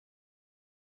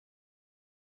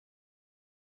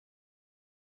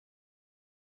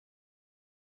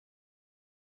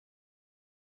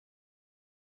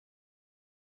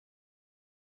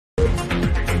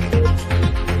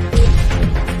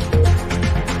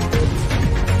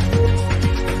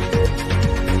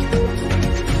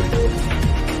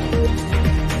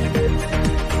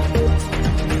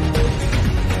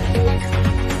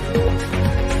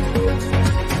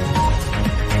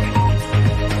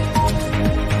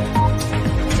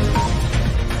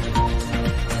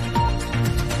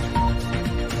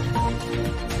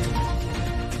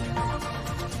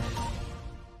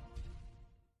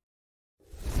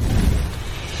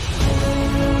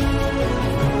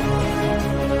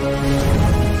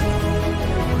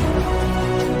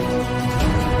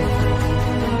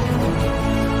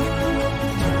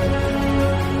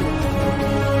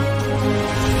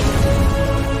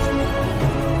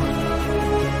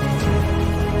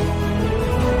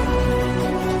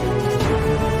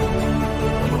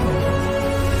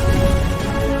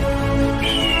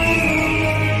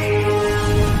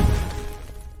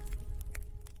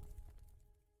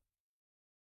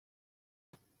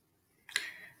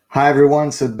Hi,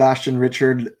 everyone. Sebastian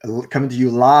Richard coming to you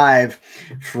live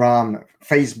from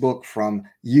Facebook, from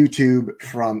YouTube,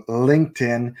 from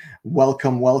LinkedIn.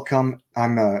 Welcome, welcome.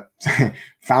 I'm a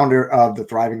founder of the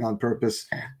Thriving on Purpose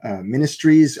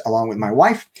Ministries, along with my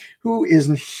wife, who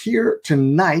isn't here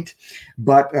tonight.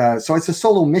 But so it's a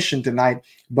solo mission tonight.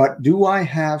 But do I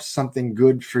have something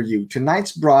good for you?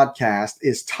 Tonight's broadcast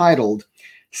is titled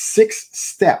 6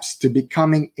 Steps to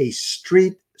Becoming a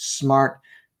Street Smart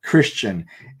Christian.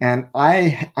 And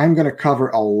I'm going to cover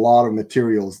a lot of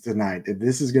materials tonight.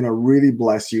 This is going to really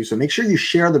bless you. So make sure you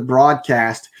share the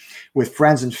broadcast with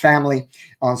friends and family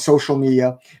on social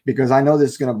media, because I know this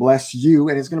is going to bless you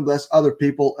and it's going to bless other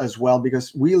people as well,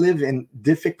 because we live in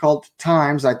difficult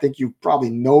times. I think you probably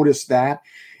noticed that.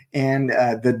 And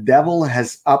the devil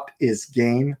has upped his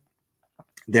game.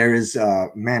 There is,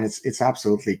 it's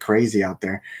absolutely crazy out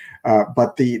there.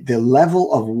 But the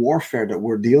level of warfare that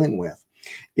we're dealing with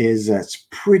is it's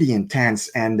pretty intense,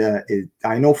 and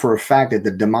I know for a fact that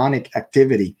the demonic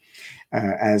activity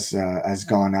has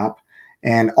gone up,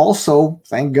 and also,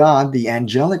 thank God, the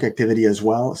angelic activity as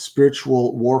well.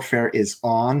 Spiritual warfare is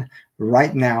on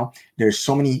right now. There's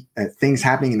so many things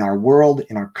happening in our world,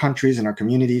 in our countries, in our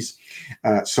communities.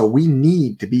 So we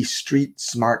need to be street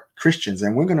smart Christians,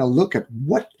 and we're going to look at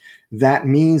what that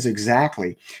means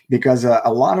exactly, because a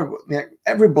lot of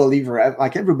every believer,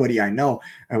 like everybody I know,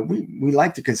 we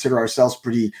like to consider ourselves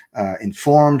pretty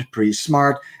informed, pretty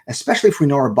smart, especially if we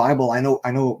know our Bible. I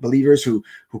know believers who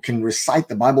can recite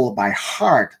the Bible by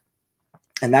heart.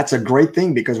 And that's a great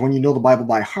thing, because when you know the Bible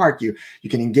by heart, you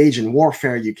can engage in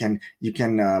warfare. You can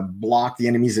block the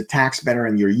enemy's attacks better,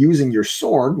 and you're using your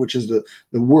sword, which is the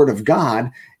word of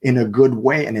God, in a good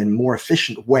way and in a more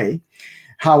efficient way.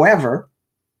 However,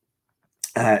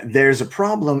 there's a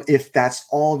problem if that's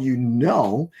all you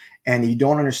know and you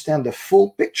don't understand the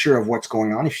full picture of what's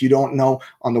going on. If you don't know,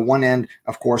 on the one end,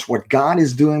 of course, what God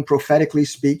is doing prophetically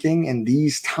speaking in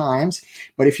these times,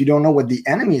 but if you don't know what the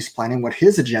enemy is planning, what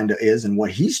his agenda is, and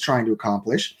what he's trying to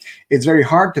accomplish, it's very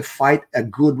hard to fight a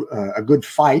good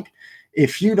fight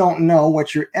if you don't know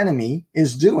what your enemy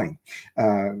is doing.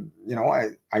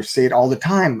 I say it all the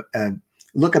time.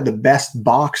 Look at the best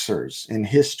boxers in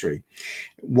history.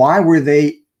 Why were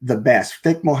they the best?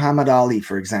 Take Muhammad Ali,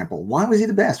 for example. Why was he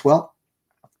the best? Well,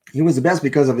 he was the best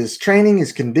because of his training,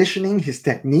 his conditioning, his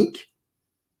technique.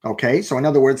 Okay, so in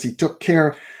other words, he took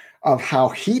care of how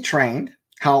he trained,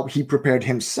 how he prepared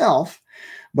himself.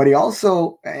 But he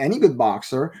also, any good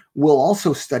boxer will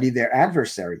also study their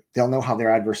adversary. They'll know how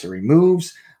their adversary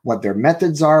moves, what their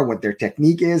methods are, what their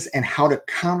technique is, and how to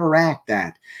counteract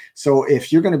that. So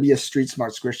if you're going to be a street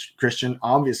smart Christian,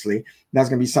 obviously, that's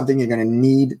going to be something you're going to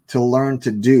need to learn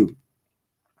to do.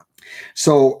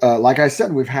 So like I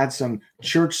said, we've had some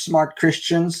church smart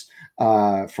Christians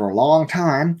for a long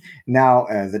time. Now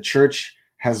the church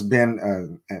has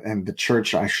been, and the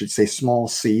church, I should say, small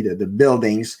c, the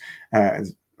buildings,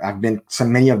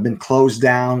 many have been closed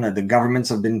down. The governments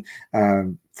have been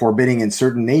forbidding in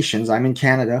certain nations. I'm in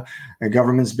Canada. The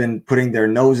government's been putting their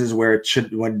noses where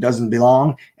it doesn't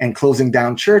belong, and closing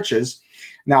down churches.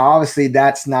 Now, obviously,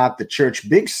 that's not the church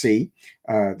big C.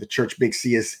 The church big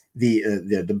C is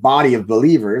the body of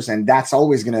believers, and that's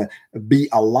always going to be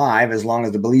alive as long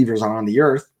as the believers are on the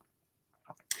earth.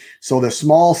 So the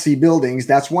small c buildings,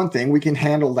 that's one thing. We can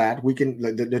handle that. We can.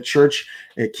 The church,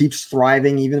 it keeps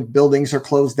thriving even if buildings are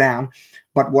closed down.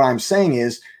 But what I'm saying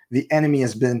is the enemy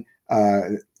has been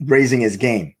raising his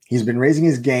game. He's been raising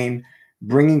his game,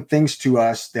 bringing things to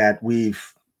us that we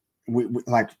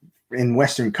like in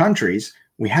Western countries,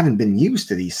 we haven't been used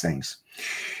to these things.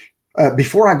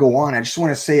 Before I go on, I just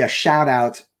want to say a shout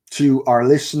out to our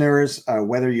listeners,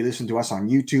 whether you listen to us on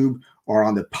YouTube or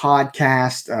on the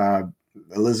podcast.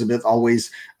 Elizabeth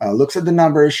always looks at the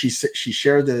numbers. She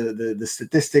shared the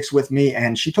statistics with me,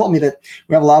 and she told me that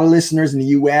we have a lot of listeners in the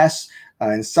U.S.,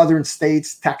 in southern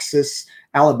states, Texas,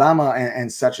 Alabama,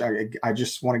 and such. I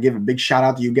just want to give a big shout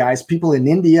out to you guys. People in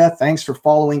India, thanks for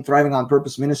following Thriving on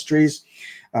Purpose Ministries.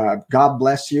 God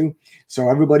bless you. So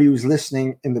everybody who's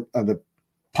listening in the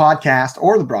podcast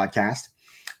or the broadcast,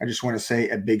 I just want to say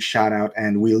a big shout out,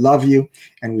 and we love you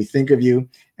and we think of you,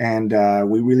 and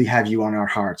we really have you on our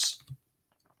hearts.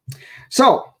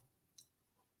 So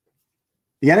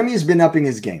the enemy has been upping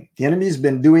his game. The enemy has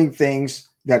been doing things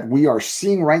that we are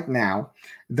seeing right now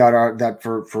that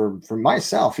for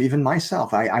myself, even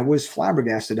myself, I was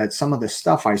flabbergasted at some of the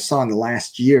stuff I saw in the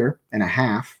last year and a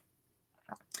half.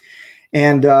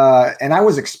 And I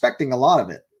was expecting a lot of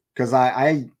it, because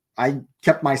I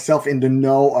kept myself in the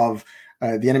know of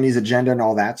the enemy's agenda and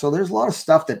all that. So there's a lot of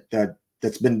stuff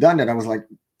that's been done that I was like,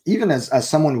 even as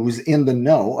someone who's in the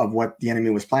know of what the enemy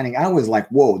was planning, I was like,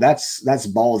 whoa, that's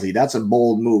ballsy. That's a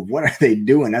bold move. What are they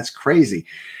doing? That's crazy.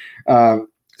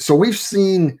 So we've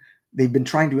seen they've been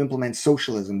trying to implement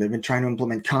socialism. They've been trying to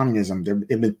implement communism.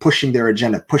 They've been pushing their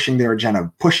agenda,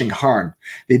 pushing hard.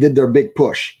 They did their big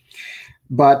push.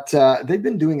 But they've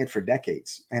been doing it for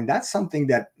decades. And that's something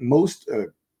that most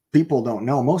people don't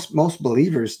know. Most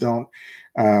believers don't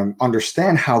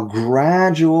understand how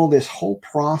gradual this whole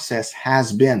process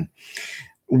has been.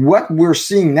 What we're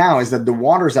seeing now is that the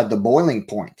water's at the boiling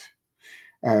point.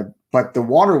 But the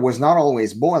water was not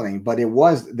always boiling, but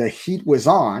the heat was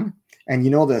on. And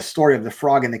you know the story of the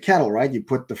frog in the kettle, right? You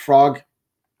put the frog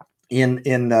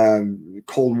in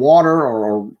cold water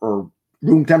or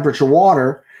room temperature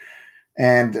water,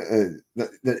 and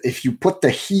if you put the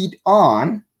heat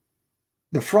on,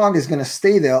 the frog is going to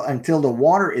stay there until the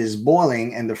water is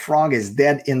boiling and the frog is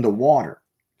dead in the water.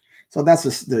 So that's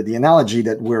the analogy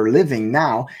that we're living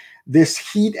now. This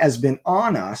heat has been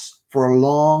on us for a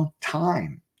long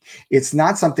time. It's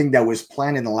not something that was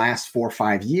planned in the last 4 or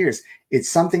 5 years. It's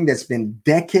something that's been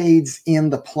decades in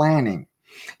the planning.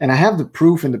 And I have the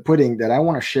proof in the pudding that I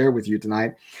want to share with you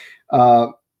tonight.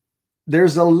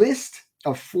 There's a list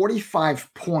of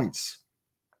 45 points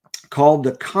called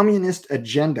the Communist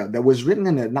Agenda that was written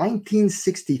in a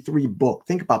 1963 book.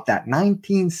 Think about that,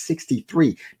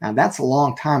 1963. Now, that's a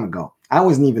long time ago. I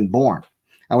wasn't even born.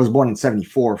 I was born in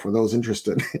 74, for those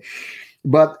interested.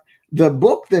 But the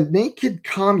book, The Naked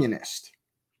Communist,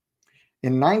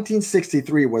 in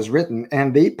 1963 was written,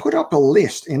 and they put up a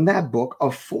list in that book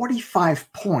of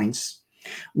 45 points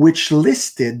which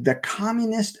listed the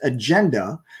communist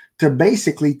agenda to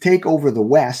basically take over the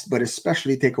West, but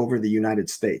especially take over the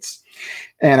United States.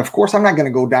 And of course, I'm not going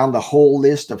to go down the whole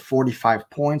list of 45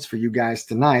 points for you guys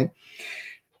tonight,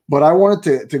 but I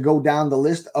wanted to go down the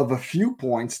list of a few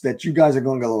points that you guys are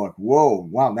going to go like, whoa,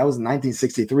 wow, that was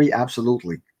 1963.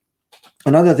 Absolutely.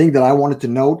 Another thing that I wanted to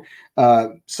note,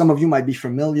 some of you might be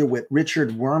familiar with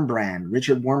Richard Wurmbrand.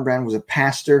 Richard Wurmbrand was a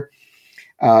pastor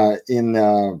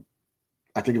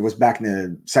I think it was back in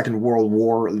the Second World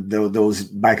War,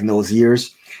 back in those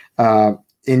years,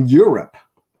 in Europe.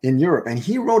 And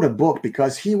he wrote a book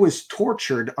because he was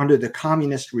tortured under the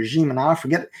communist regime. And I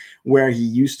forget where he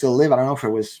used to live. I don't know if it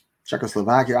was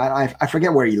Czechoslovakia. I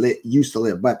forget where he used to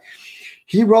live. But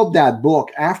he wrote that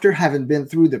book after having been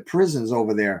through the prisons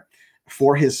over there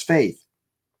for his faith.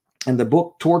 And the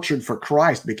book, Tortured for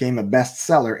Christ, became a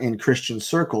bestseller in Christian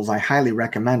circles. I highly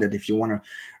recommend it if you want to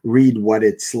read what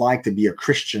it's like to be a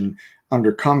Christian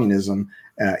under communism.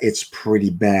 It's pretty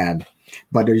bad.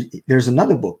 But there's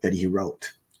another book that he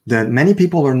wrote that many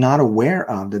people are not aware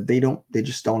of, that they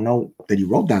just don't know that he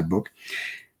wrote that book.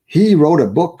 He wrote a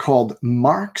book called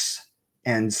Marx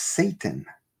and Satan.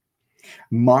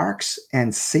 Marx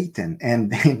and Satan.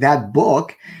 And that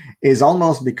book is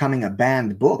almost becoming a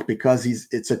banned book because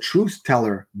it's a truth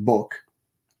teller book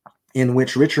in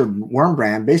which Richard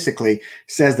Wurmbrand basically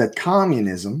says that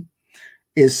communism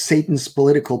is Satan's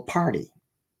political party.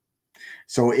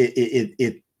 So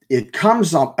it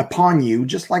comes up upon you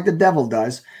just like the devil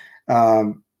does.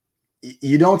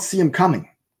 You don't see him coming.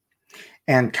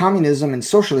 And communism and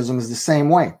socialism is the same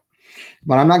way.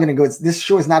 But I'm not going to go. This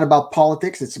show is not about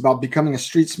politics. It's about becoming a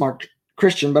street smart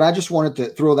Christian. But I just wanted to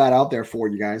throw that out there for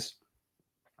you guys.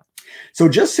 So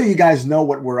just so you guys know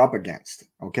what we're up against,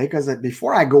 okay? Because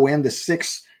before I go into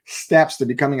 6 steps to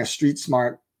becoming a street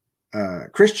smart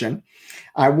Christian,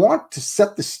 I want to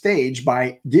set the stage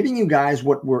by giving you guys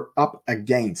what we're up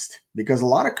against. Because a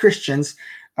lot of Christians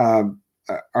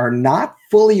are not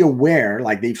fully aware,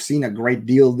 like they've seen a great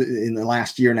deal in the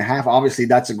last year and a half. Obviously,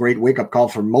 that's a great wake-up call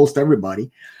for most everybody.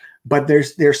 But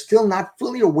they're still not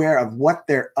fully aware of what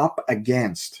they're up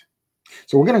against.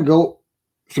 So we're going to go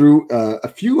through a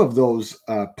few of those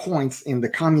points in the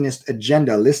communist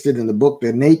agenda listed in the book,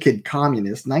 The Naked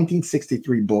Communist,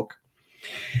 1963 book.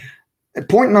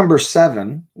 Point number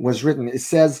 7 was written. It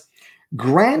says,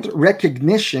 grant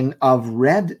recognition of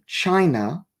Red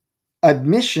China,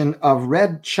 admission of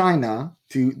Red China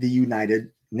to the United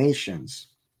Nations.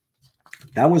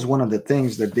 That was one of the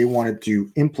things that they wanted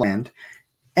to implement,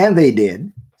 and they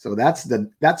did. So that's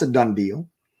a done deal.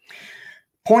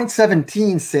 Point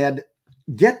 17 said,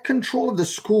 get control of the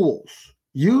schools.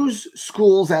 Use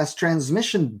schools as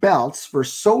transmission belts for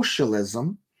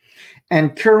socialism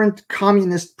and current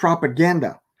communist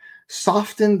propaganda.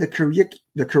 Soften the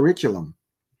curriculum.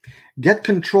 Get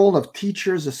control of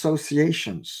teachers'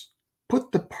 associations.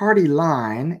 Put the party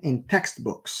line in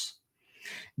textbooks.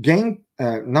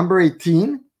 Number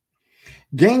 18,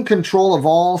 gain control of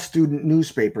all student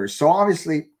newspapers. So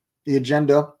obviously the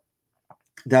agenda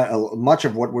that much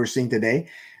of what we're seeing today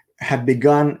had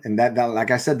begun, and that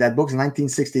like I said, that book's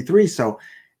 1963. So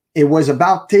it was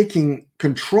about taking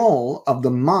control of the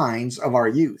minds of our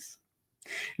youth.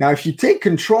 Now, if you take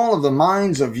control of the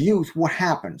minds of youth, what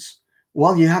happens?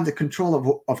 Well, you have the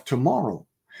control of tomorrow,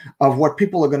 of what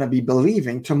people are going to be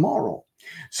believing tomorrow.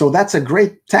 So that's a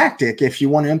great tactic if you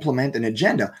want to implement an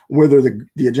agenda, whether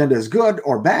the agenda is good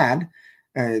or bad.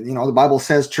 The Bible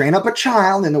says, train up a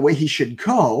child in the way he should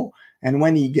go, and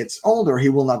when he gets older, he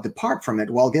will not depart from it.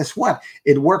 Well, guess what?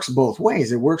 It works both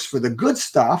ways. It works for the good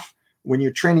stuff when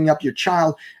you're training up your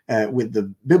child with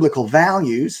the biblical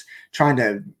values, trying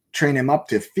to train him up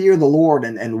to fear the Lord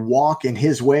and walk in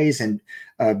his ways and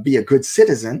be a good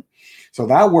citizen. So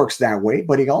that works that way,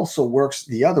 but it also works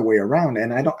the other way around.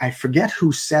 And I forget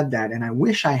who said that, and I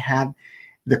wish I had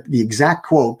the exact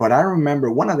quote, but I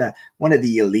remember one of the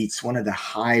elites, one of the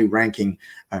high-ranking,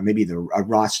 maybe a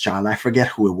Rothschild, I forget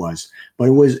who it was, but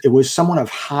it was someone of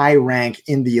high rank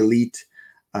in the elite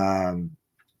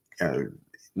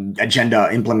agenda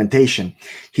implementation.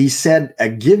 He said,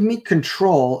 "Give me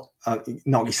control."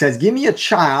 He says, "Give me a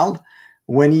child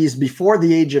when he's before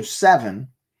the age of 7,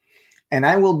 and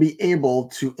I will be able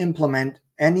to implement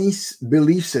any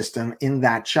belief system in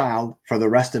that child for the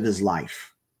rest of his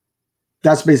life."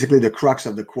 That's basically the crux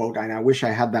of the quote. And I wish I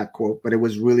had that quote, but it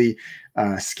was really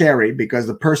scary because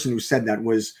the person who said that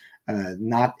was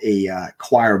not a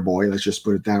choir boy. Let's just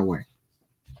put it that way.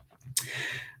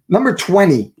 Number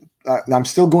 20. I'm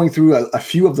still going through a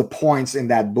few of the points in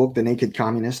that book, The Naked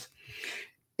Communist.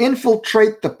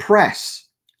 Infiltrate the press.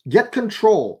 Get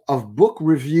control of book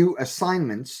review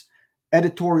assignments,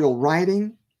 editorial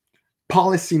writing,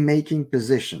 policy-making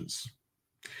positions.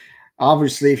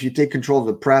 Obviously, if you take control of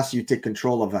the press, you take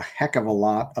control of a heck of a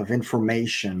lot of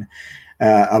information,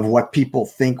 of what people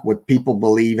think, what people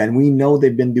believe. And we know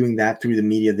they've been doing that through the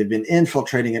media. They've been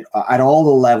infiltrating it at all the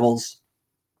levels,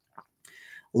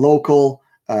 local,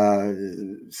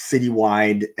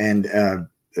 citywide, and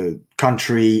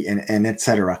country, and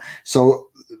etc. So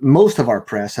most of our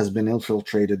press has been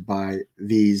infiltrated by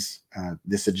this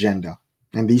agenda,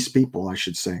 and these people, I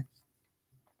should say.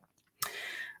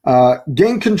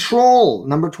 Gain control.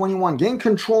 Number 21, gain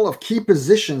control of key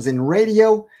positions in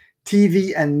radio,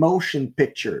 TV, and motion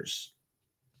pictures.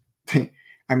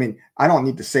 I mean, I don't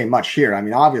need to say much here. I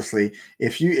mean, obviously,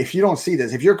 if you don't see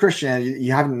this, if you're a Christian and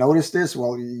you haven't noticed this,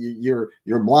 well, you're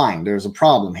blind. There's a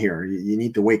problem here. You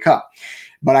need to wake up.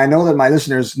 But I know that my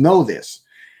listeners know this.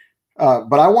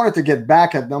 But I wanted to get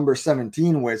back at number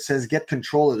 17, where it says get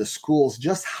control of the schools,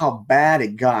 just how bad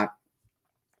it got.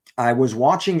 I was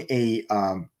watching a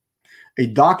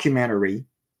documentary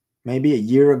maybe a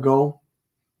year ago,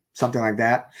 something like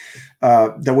that,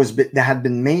 that had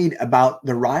been made about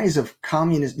the rise of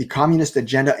the communist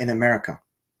agenda in America.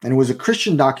 And it was a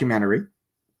Christian documentary,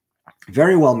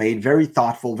 very well made, very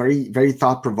thoughtful, very, very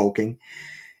thought-provoking.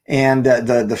 And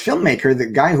the filmmaker, the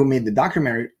guy who made the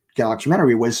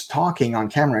documentary was talking on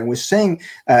camera and was saying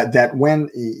that when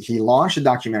he launched the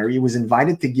documentary, he was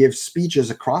invited to give speeches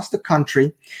across the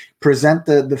country, present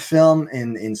the film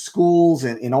in schools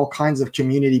and in all kinds of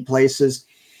community places.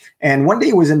 And one day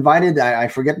he was invited, I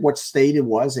forget what state it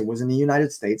was in the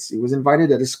United States. He was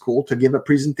invited at a school to give a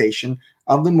presentation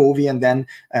of the movie and then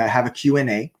have a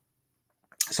Q&A.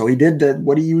 So he did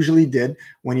what he usually did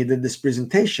when he did this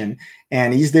presentation,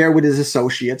 and he's there with his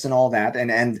associates and all that.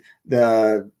 And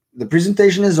the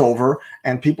presentation is over,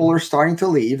 and people are starting to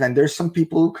leave. And there's some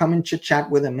people who come and chit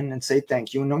chat with him and say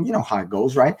thank you. And you know how it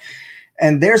goes, right?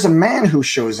 And there's a man who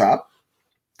shows up,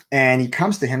 and he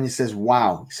comes to him and he says,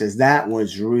 "Wow," he says, "that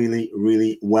was really,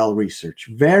 really well researched,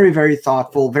 very, very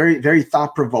thoughtful, very, very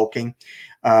thought provoking."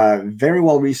 Very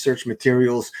well-researched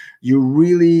materials. You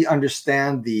really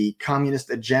understand the communist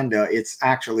agenda. It's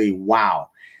actually wow.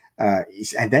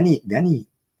 And then he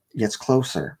gets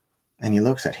closer and he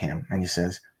looks at him and he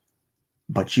says,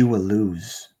 "But you will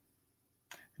lose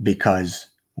because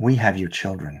we have your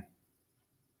children."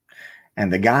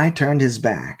 And the guy turned his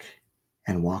back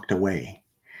and walked away.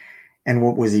 And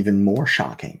what was even more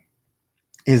shocking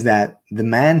is that the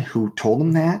man who told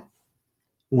him that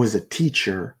was a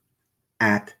teacher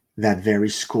at that very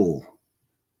school.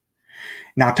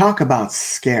 Now, talk about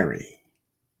scary.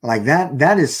 Like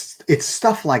it's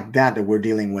stuff like that we're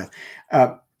dealing with.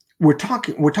 We're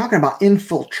talking about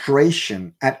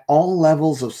infiltration at all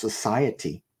levels of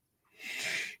society.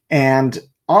 And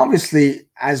obviously,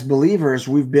 as believers,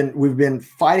 we've been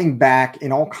fighting back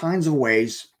in all kinds of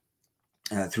ways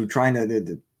through trying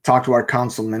to talk to our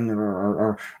councilmen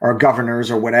or our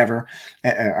governors or whatever,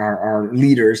 our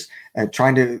leaders,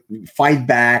 trying to fight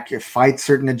back, fight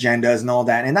certain agendas and all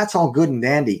that. And that's all good and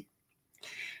dandy.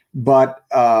 but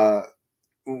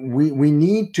we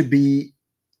need to be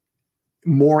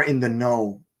more in the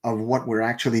know of what we're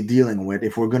actually dealing with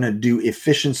if we're going to do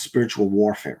efficient spiritual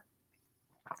warfare.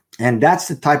 And that's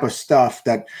the type of stuff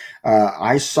that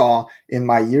I saw in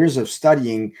my years of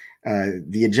studying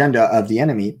the agenda of the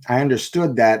enemy. I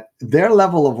understood that their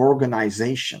level of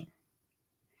organization,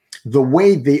 the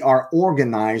way they are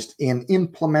organized in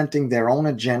implementing their own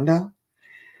agenda,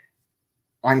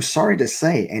 I'm sorry to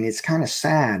say, and it's kind of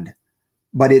sad,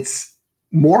 but it's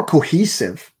more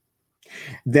cohesive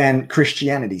than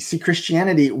Christianity. See,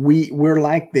 Christianity, we're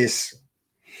like this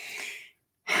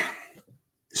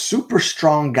super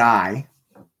strong guy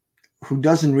who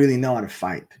doesn't really know how to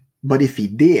fight. But if he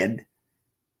did,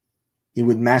 he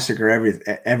would massacre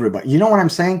everybody. You know what I'm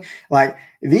saying? Like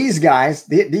these guys,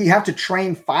 they have to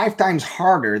train 5 times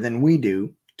harder than we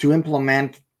do to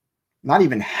implement not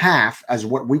even half as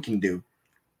what we can do,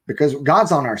 because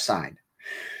God's on our side.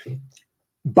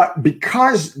 But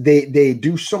because they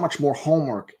do so much more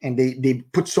homework and they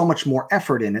put so much more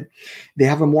effort in it, they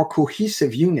have a more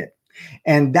cohesive unit.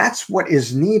 And that's what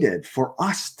is needed for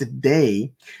us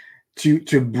today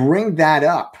to bring that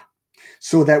up,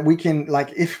 so that we can,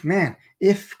 like,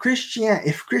 if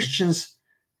Christians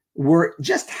were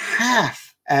just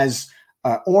half as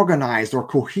organized or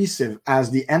cohesive as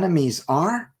the enemies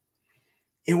are,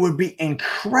 it would be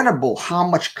incredible how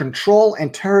much control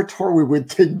and territory we would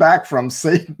take back from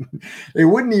Satan. It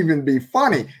wouldn't even be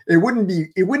funny. It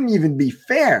wouldn't even be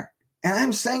fair. And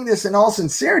I'm saying this in all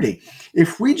sincerity.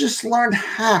 If we just learned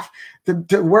half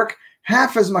to work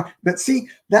half as much, but see,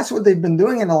 that's what they've been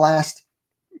doing in the last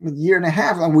year and a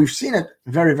half, and we've seen it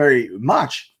very, very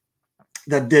much.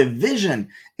 The division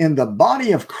in the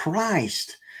body of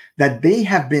Christ that they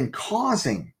have been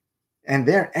causing. And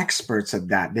they're experts at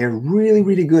that. They're really,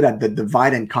 really good at the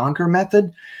divide and conquer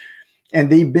method.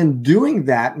 And they've been doing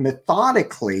that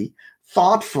methodically,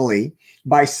 thoughtfully,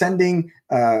 by sending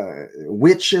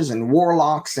witches and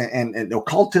warlocks and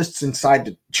occultists inside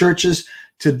the churches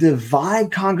to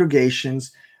divide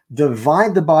congregations,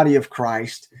 divide the body of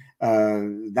Christ.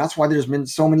 That's why there's been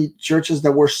so many churches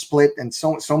that were split, and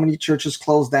so many churches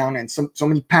closed down, and so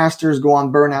many pastors go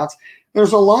on burnouts.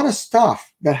 There's a lot of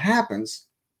stuff that happens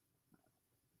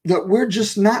that we're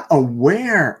just not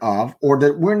aware of, or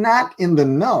that we're not in the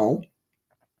know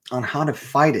on how to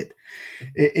fight it.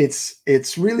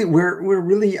 It's really, we're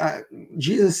really,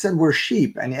 Jesus said we're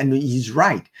sheep, and he's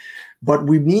right. But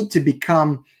we need to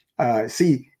become,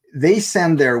 see, they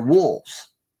send their wolves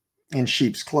in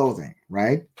sheep's clothing,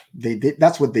 right?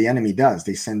 That's what the enemy does.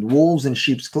 They send wolves in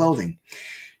sheep's clothing.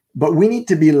 But we need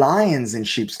to be lions in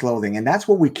sheep's clothing, and that's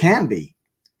what we can be.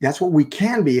 That's what we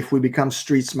can be if we become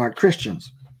street smart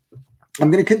Christians. I'm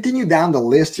going to continue down the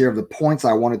list here of the points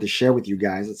I wanted to share with you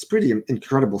guys. It's pretty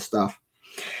incredible stuff.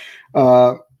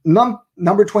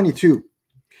 Number 22,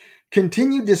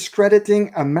 continue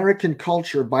discrediting American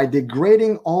culture by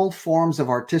degrading all forms of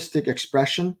artistic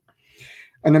expression.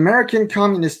 An American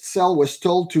communist cell was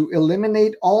told to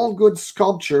eliminate all good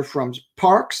sculpture from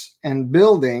parks and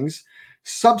buildings,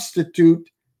 substitute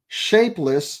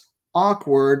shapeless,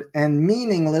 awkward, and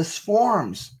meaningless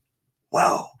forms.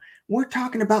 Whoa. We're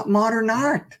talking about modern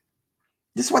art.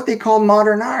 This is what they call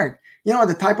modern art. You know,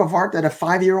 the type of art that a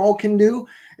 5-year-old can do.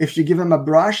 If you give him a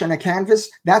brush and a canvas,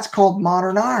 that's called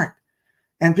modern art.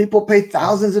 And people pay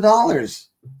thousands of dollars.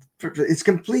 It's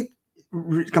completely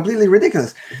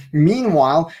ridiculous.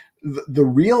 Meanwhile, the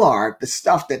real art, the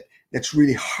stuff that's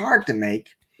really hard to make,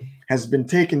 has been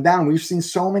taken down. We've seen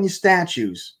so many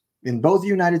statues in both the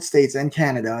United States and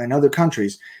Canada and other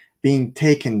countries being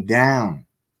taken down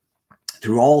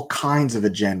through all kinds of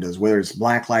agendas, whether it's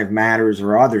Black Lives Matters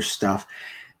or other stuff.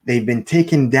 They've been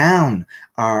taken down.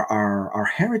 Our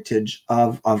heritage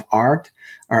of art,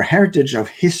 our heritage of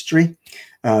history,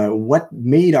 what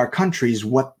made our countries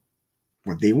what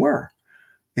they were.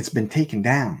 It's been taken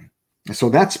down. So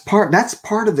that's part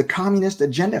of the communist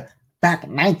agenda back in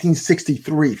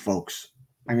 1963, folks.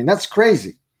 I mean, that's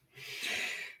crazy.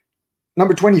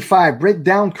 Number 25, break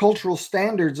down cultural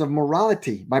standards of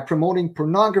morality by promoting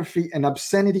pornography and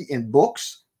obscenity in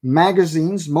books,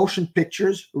 magazines, motion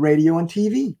pictures, radio, and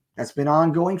TV. That's been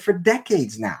ongoing for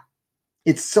decades now.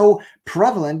 It's so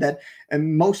prevalent that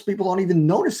most people don't even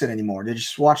notice it anymore. They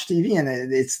just watch TV and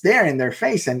it's there in their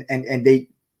face, and they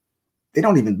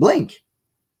don't even blink.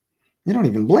 They don't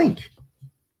even blink.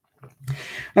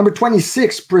 Number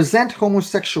 26, present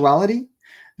homosexuality,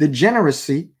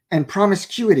 degeneracy, and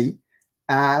promiscuity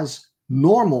as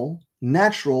normal,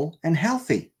 natural, and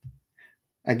healthy.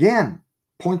 Again,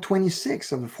 point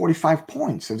 26 of the 45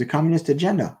 points of the communist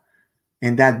agenda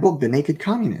in that book, The Naked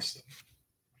Communist.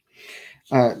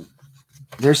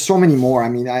 There's so many more. I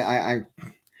mean, I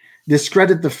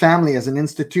discredit the family as an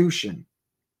institution,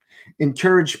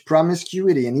 encourage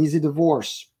promiscuity and easy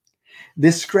divorce,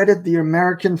 discredit the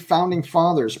American founding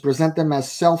fathers, present them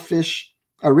as selfish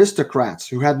aristocrats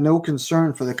who had no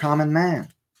concern for the common man.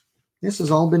 This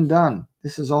has all been done.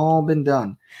 This has all been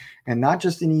done, and not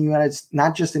just in the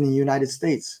United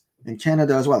States, in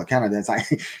Canada as well.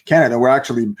 Canada, we're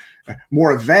actually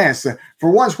more advanced.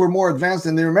 For once, we're more advanced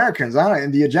than the Americans.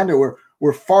 In the agenda,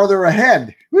 we're farther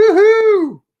ahead.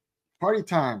 Woohoo! Party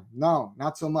time. No,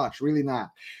 not so much. Really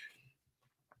not.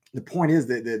 The point is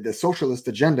that the socialist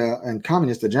agenda and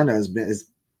communist agenda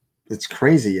it's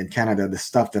crazy in Canada. The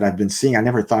stuff that I've been seeing, I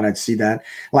never thought I'd see that.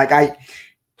 Like I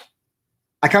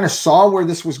kind of saw where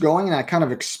this was going, and I kind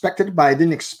of expected it, but I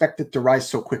didn't expect it to rise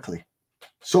so quickly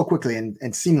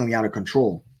and seemingly out of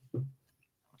control.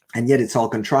 And yet it's all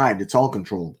contrived. It's all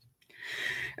controlled.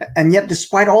 And yet,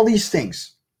 despite all these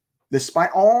things, despite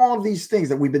all of these things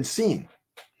that we've been seeing,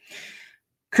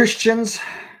 Christians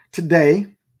today,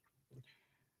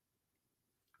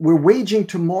 we're waging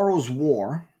tomorrow's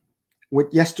war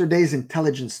with yesterday's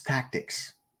intelligence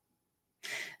tactics.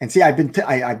 And see, I've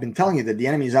been telling you that the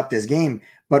enemy has upped his game,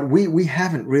 but we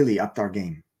haven't really upped our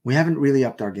game. We haven't really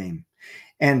upped our game.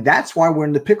 And that's why we're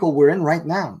in the pickle we're in right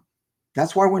now.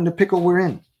 That's why we're in the pickle we're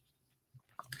in.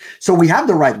 So we have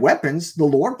the right weapons. The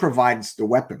Lord provides the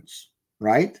weapons,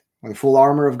 right? With the full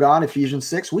armor of God, Ephesians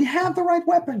 6, we have the right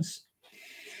weapons.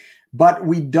 But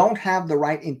we don't have the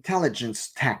right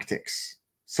intelligence tactics.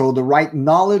 So the right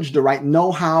knowledge, the right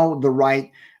know-how, the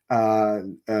right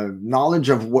knowledge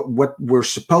of what we're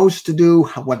supposed to do,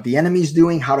 what the enemy's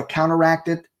doing, how to counteract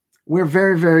it.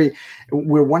 We're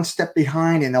we're one step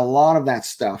behind in a lot of that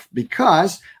stuff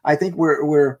because I think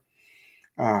we're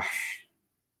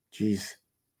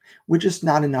just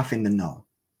not enough in the know.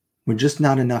 We're just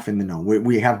not enough in the know.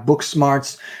 We have book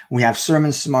smarts, we have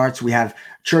sermon smarts, we have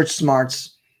church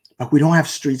smarts, but we don't have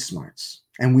street smarts,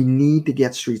 and we need to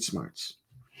get street smarts.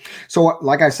 So,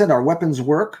 like I said, our weapons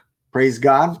work. Praise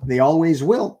God, they always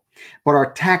will. But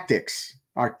our tactics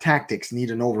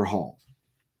need an overhaul.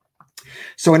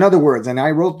 So, in other words, and I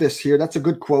wrote this here. That's a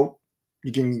good quote.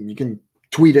 You can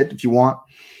tweet it if you want.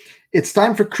 It's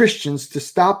time for Christians to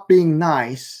stop being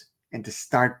nice and to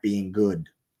start being good.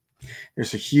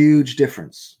 There's a huge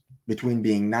difference between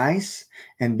being nice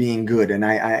and being good. And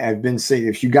I've been saying,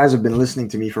 if you guys have been listening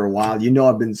to me for a while, you know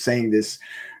I've been saying this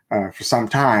for some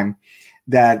time,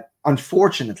 that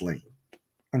unfortunately,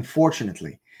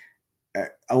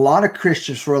 a lot of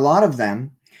Christians, for a lot of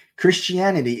them,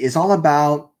 Christianity is all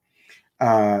about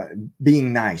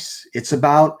being nice. It's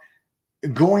about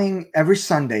going every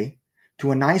Sunday to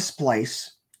a nice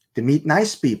place to meet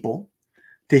nice people,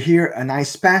 to hear a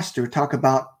nice pastor talk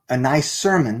about a nice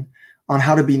sermon on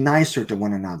how to be nicer to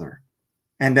one another,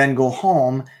 and then go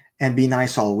home and be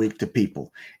nice all week to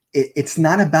people. It's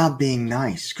not about being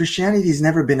nice. Christianity has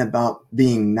never been about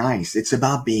being nice. It's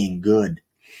about being good.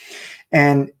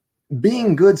 And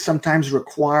being good sometimes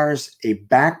requires a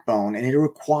backbone, and it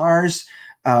requires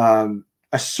a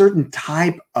certain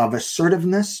type of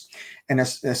assertiveness and a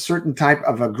certain type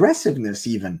of aggressiveness,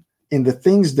 even in the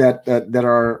things that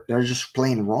are just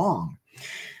plain wrong.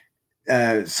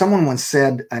 Someone once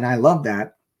said, and I love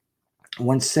that,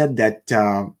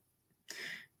 that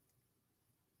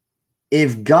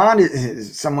if God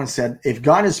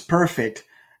is perfect,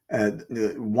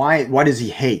 why does he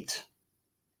hate?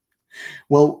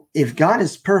 Well, if God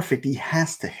is perfect, he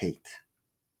has to hate.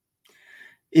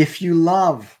 If you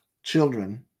love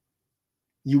children,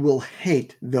 you will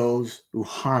hate those who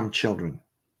harm children.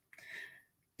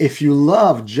 If you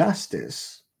love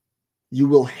justice, you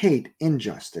will hate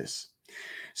injustice.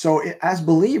 So as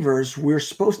believers, we're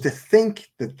supposed to think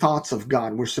the thoughts of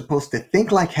God. We're supposed to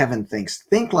think like heaven thinks,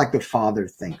 think like the Father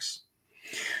thinks.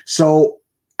 So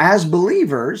as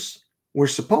believers, we're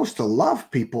supposed to love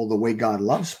people the way God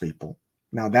loves people.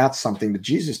 Now, that's something that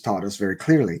Jesus taught us very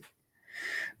clearly.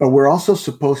 But we're also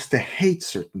supposed to hate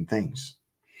certain things.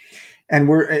 And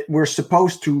we're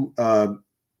supposed to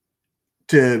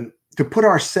put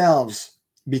ourselves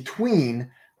between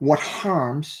what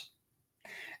harms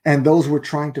and those we're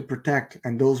trying to protect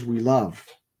and those we love.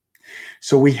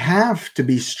 So we have to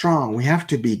be strong. We have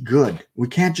to be good. We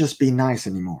can't just be nice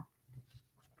anymore.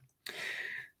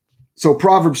 So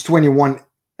Proverbs 28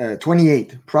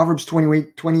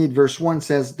 verse 1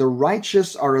 says, the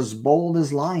righteous are as bold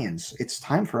as lions. It's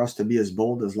time for us to be as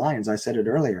bold as lions. I said it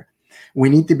earlier. We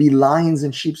need to be lions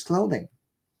in sheep's clothing.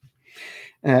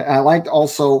 I liked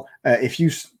also, if you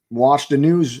watched the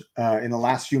news in the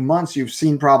last few months, you've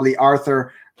seen probably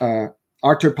Arthur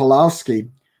Pawlowski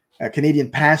a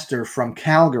Canadian pastor from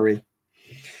Calgary.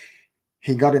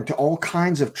 He got into all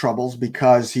kinds of troubles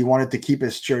because he wanted to keep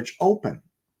his church open.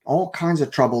 All kinds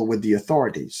of trouble with the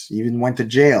authorities. He even went to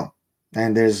jail.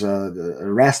 And there's a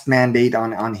arrest mandate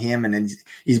on him. And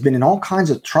he's been in all kinds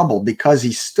of trouble because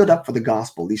he stood up for the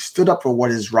gospel. He stood up for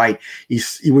what is right.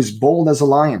 He was bold as a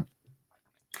lion.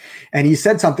 And he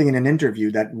said something in an interview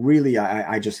that really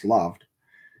I just loved.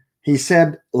 He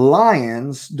said,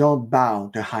 lions don't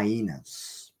bow to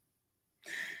hyenas.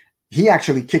 He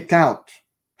actually kicked out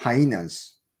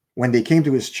hyenas. When they came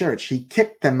to his church, he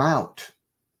kicked them out,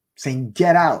 saying,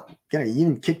 get out. He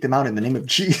even kicked them out in the name of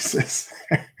Jesus.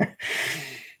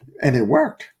 And it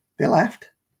worked. They left.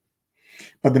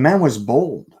 But the man was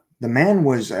bold. The man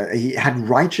he had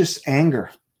righteous anger.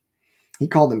 He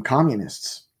called them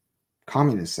communists.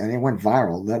 Communists. And it went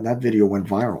viral. That video went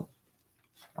viral.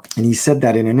 And he said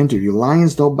that in an interview.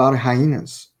 Lions don't bow to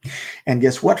hyenas. And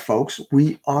guess what, folks?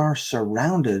 We are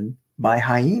surrounded by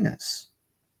hyenas.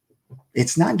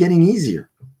 It's not getting easier.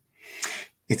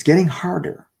 It's getting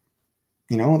harder.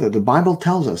 You know, the Bible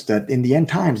tells us that in the end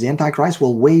times, the Antichrist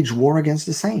will wage war against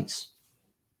the saints.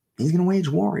 He's going to wage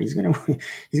war. He's going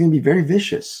to be very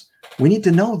vicious. We need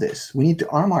to know this. We need to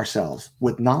arm ourselves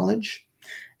with knowledge,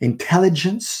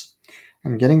 intelligence.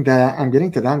 I'm getting to that. I'm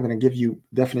going to give you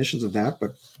definitions of that.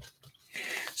 But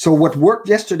so what worked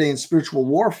yesterday in spiritual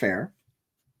warfare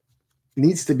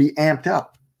needs to be amped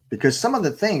up, because some of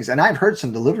the things, and I've heard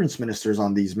some deliverance ministers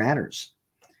on these matters,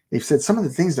 they've said some of the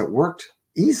things that worked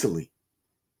easily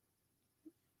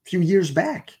a few years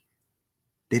back,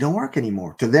 they don't work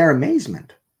anymore, to their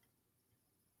amazement.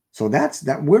 So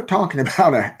that we're talking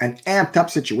about an amped up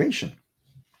situation.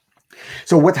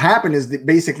 So what happened is that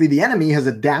basically the enemy has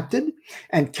adapted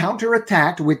and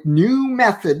counterattacked with new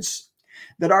methods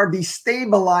that are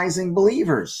destabilizing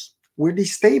believers. We're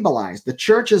destabilized. The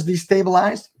church is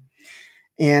destabilized.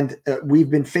 And we've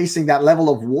been facing that level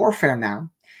of warfare now.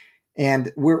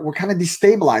 And we're kind of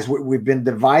destabilized. We've been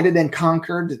divided and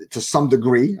conquered to some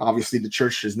degree. Obviously, the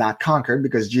church is not conquered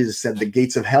because Jesus said the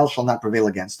gates of hell shall not prevail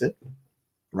against it.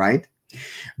 Right?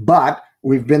 But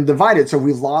we've been divided. So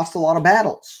we've lost a lot of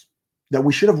battles that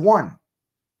we should have won,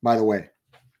 by the way.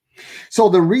 So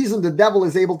the reason the devil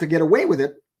is able to get away with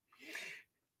it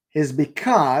is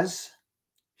because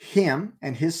him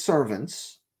and his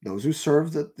servants, those who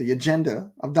serve the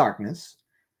agenda of darkness,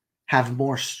 have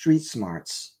more street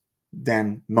smarts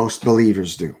than most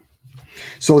believers do.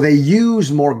 So they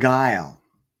use more guile,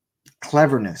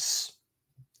 cleverness.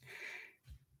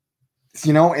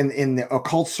 You know, in the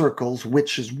occult circles,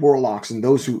 witches, warlocks, and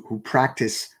those who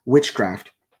practice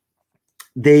witchcraft,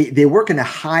 they work in a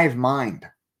hive mind.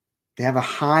 They have a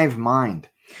hive mind.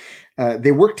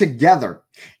 They work together,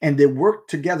 and they work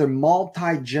together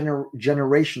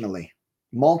multi-generationally,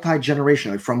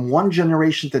 from one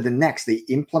generation to the next. They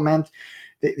implement,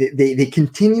 they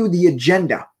continue the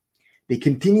agenda. They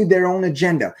continue their own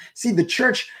agenda. See, the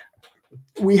church,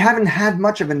 we haven't had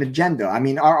much of an agenda. I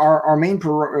mean, our main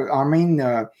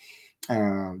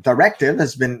directive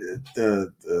has been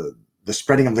the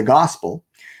spreading of the gospel.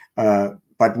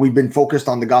 But we've been focused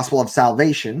on the gospel of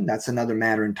salvation. That's another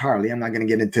matter entirely. I'm not going to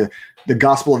get into the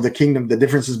gospel of the kingdom, the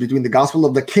differences between the gospel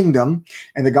of the kingdom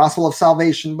and the gospel of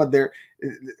salvation. But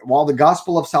while the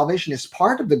gospel of salvation is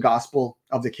part of the gospel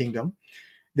of the kingdom,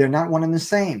 they're not one and the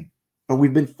same. But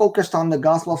we've been focused on the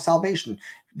gospel of salvation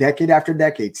decade after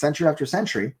decade, century after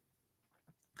century.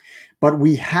 But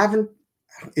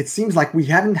it seems like we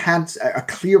haven't had a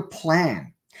clear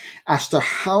plan as to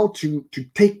how to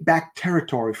take back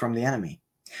territory from the enemy,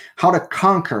 how to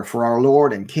conquer for our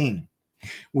Lord and King.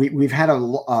 We've had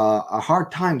a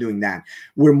hard time doing that.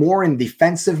 We're more in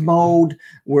defensive mode.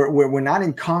 We're not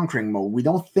in conquering mode. We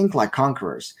don't think like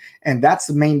conquerors. And that's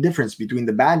the main difference between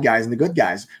the bad guys and the good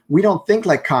guys. We don't think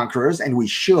like conquerors, and we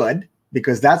should,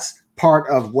 because that's part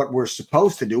of what we're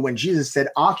supposed to do. When Jesus said,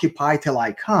 occupy till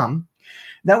I come,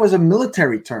 that was a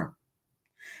military term.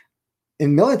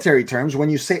 In military terms,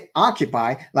 when you say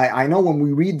occupy, like I know when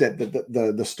we read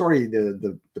the story,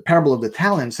 the parable of the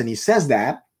talents, and he says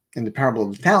that in the parable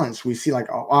of the talents, we see like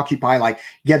occupy, like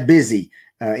get busy,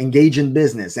 engage in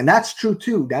business. And that's true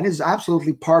too. That is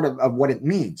absolutely part of what it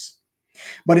means.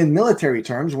 But in military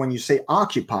terms, when you say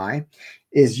occupy,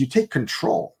 is you take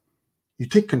control. You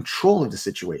take control of the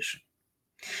situation.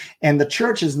 And the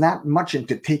church is not much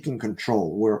into taking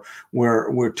control.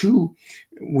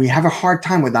 We have a hard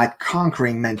time with that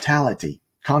conquering mentality,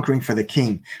 conquering for the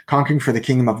king, conquering for the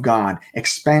kingdom of God,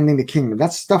 expanding the kingdom.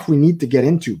 That's stuff we need to get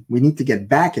into. We need to get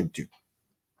back into.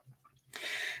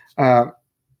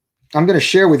 I'm going to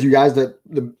share with you guys that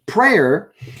the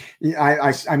prayer,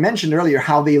 I mentioned earlier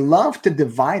how they love to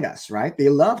divide us, right? They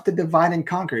love to divide and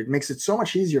conquer. It makes it so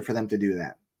much easier for them to do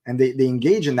that. And they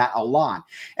engage in that a lot.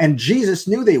 And Jesus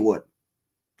knew they would.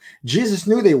 Jesus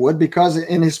knew they would, because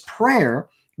in his prayer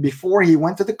before he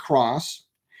went to the cross,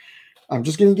 I'm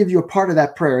just going to give you a part of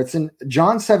that prayer. It's in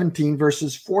John 17,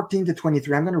 verses 14 to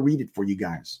 23. I'm going to read it for you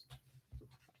guys.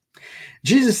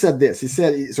 Jesus said this. He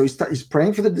said, so he's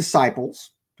praying for the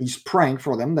disciples. He's praying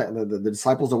for them, the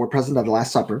disciples that were present at the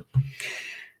Last Supper.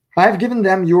 I have given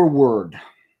them your word,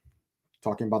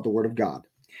 talking about the word of God.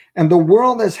 And the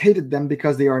world has hated them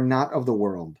because they are not of the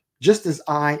world, just as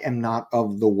I am not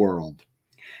of the world.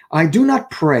 I do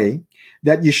not pray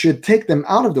that you should take them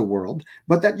out of the world,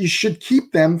 but that you should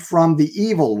keep them from the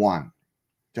evil one.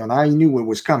 So now you knew what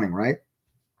was coming, right?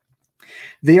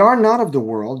 They are not of the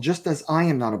world, just as I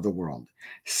am not of the world.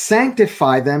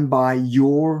 Sanctify them by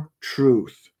your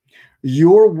truth.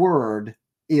 Your word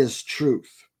is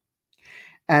truth.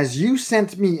 As you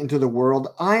sent me into the world,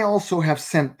 I also have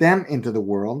sent them into the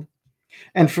world.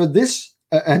 And for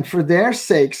their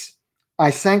sakes, I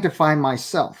sanctify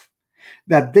myself,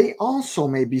 that they also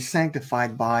may be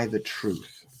sanctified by the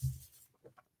truth.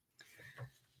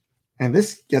 And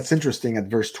this gets interesting at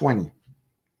verse 20.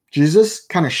 Jesus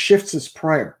kind of shifts his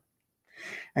prayer,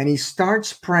 and he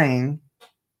starts praying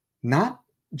not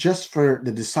just for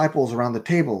the disciples around the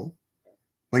table,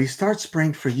 but he starts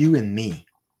praying for you and me,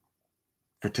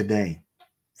 for today,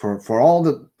 for all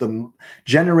the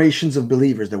generations of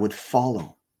believers that would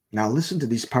follow. Now listen to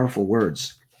these powerful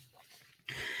words.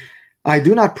 I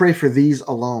do not pray for these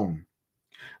alone,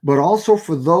 but also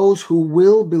for those who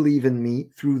will believe in me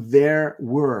through their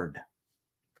word,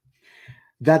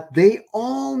 that they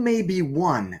all may be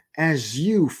one, as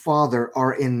you, Father,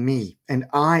 are in me, and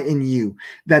I in you,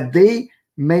 that they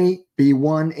may be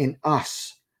one in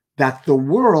us, that the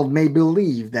world may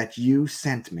believe that you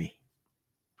sent me.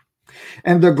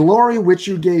 And the glory which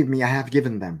you gave me, I have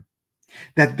given them,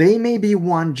 that they may be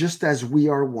one just as we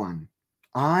are one,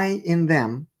 I in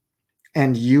them,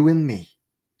 and you in me,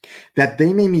 that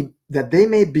they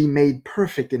may be made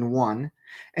perfect in one,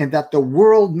 and that the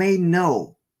world may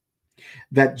know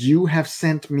that you have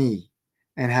sent me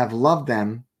and have loved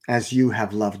them as you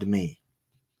have loved me.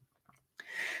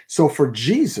 So for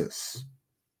Jesus,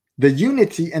 the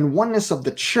unity and oneness of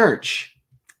the church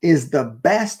is the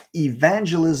best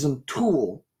evangelism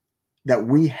tool that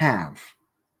we have.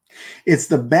 It's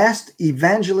the best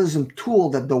evangelism tool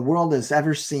that the world has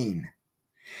ever seen.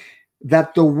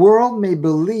 That the world may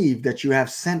believe that you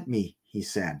have sent me, he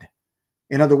said.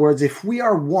 In other words, if we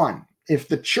are one, if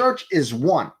the church is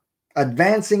one,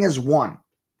 advancing as one,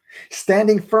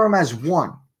 standing firm as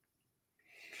one,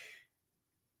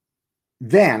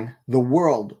 then the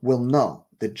world will know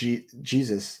that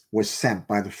Jesus was sent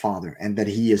by the Father and that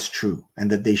he is true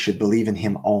and that they should believe in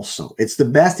him also. It's the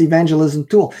best evangelism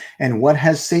tool. And what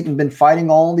has Satan been fighting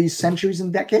all these centuries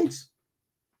and decades?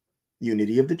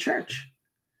 Unity of the church.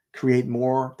 Create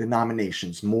more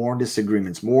denominations, more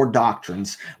disagreements, more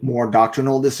doctrines, more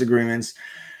doctrinal disagreements,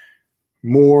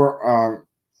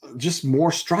 just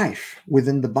more strife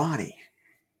within the body.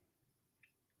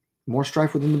 More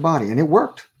strife within the body. And it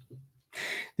worked.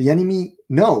 The enemy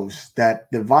knows that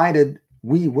divided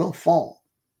we will fall.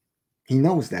 He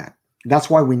knows that. That's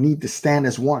why we need to stand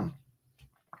as one.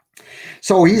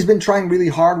 So he's been trying really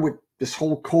hard with this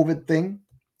whole COVID thing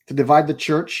to divide the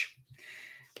church.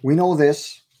 We know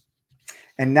this.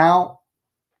 And now,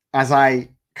 as I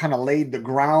kind of laid the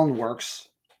groundworks,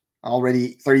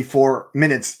 already 34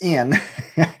 minutes in,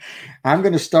 I'm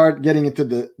going to start getting into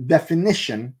the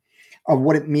definition of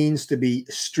what it means to be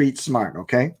street smart,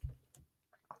 okay?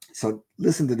 So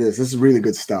listen to this. This is really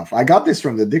good stuff. I got this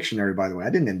from the dictionary, by the way.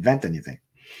 I didn't invent anything.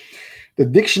 The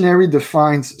dictionary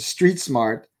defines street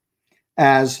smart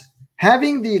as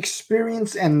having the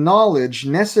experience and knowledge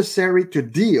necessary to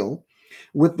deal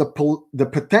with the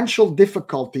potential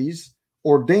difficulties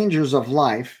or dangers of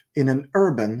life in an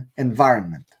urban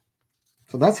environment.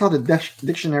 So that's how the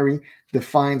dictionary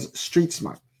defines street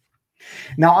smart.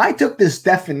 Now, I took this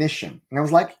definition and I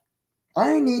was like,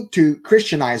 I need to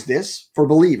Christianize this for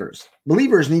believers.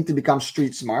 Believers need to become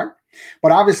street smart.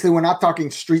 But obviously, we're not talking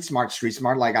street smart,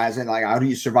 like I said, like how do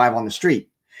you survive on the street?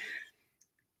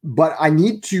 But I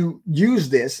need to use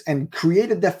this and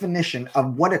create a definition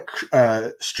of what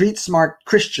a street smart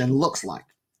Christian looks like.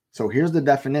 So here's the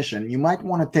definition. You might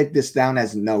want to take this down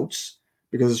as notes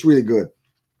because it's really good.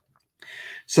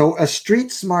 So a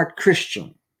street smart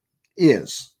Christian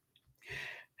is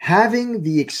having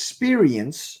the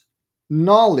experience,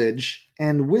 knowledge,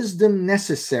 and wisdom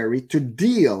necessary to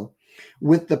deal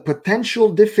with the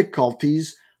potential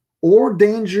difficulties or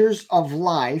dangers of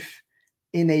life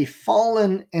in a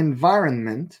fallen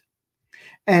environment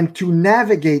and to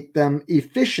navigate them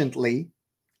efficiently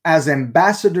as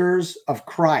ambassadors of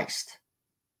Christ.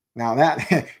 Now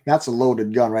that's a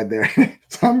loaded gun right there.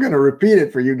 So I'm going to repeat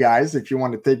it for you guys if you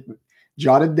want to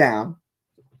jot it down.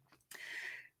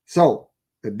 So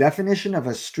the definition of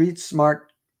a street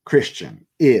smart Christian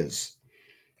is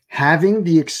having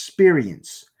the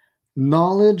experience,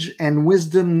 knowledge, and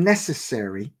wisdom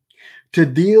necessary to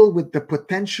deal with the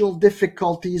potential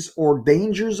difficulties or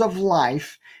dangers of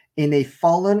life in a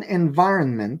fallen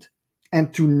environment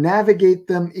and to navigate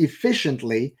them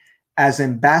efficiently as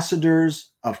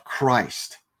ambassadors of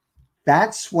Christ.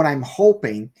 That's what I'm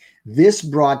hoping this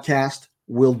broadcast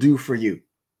will do for you.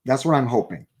 That's what I'm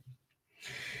hoping.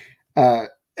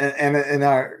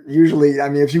 Usually, I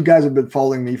mean, if you guys have been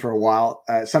following me for a while,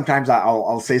 sometimes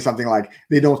I'll say something like,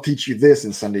 they don't teach you this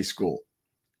in Sunday school.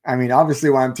 I mean, obviously,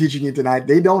 what I'm teaching you tonight,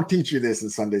 they don't teach you this in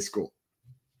Sunday school.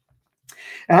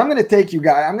 And I'm going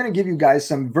to give you guys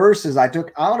some verses I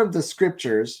took out of the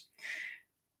scriptures.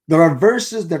 There are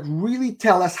verses that really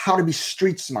tell us how to be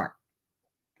street smart.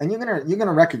 And you're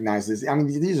gonna recognize this. I mean,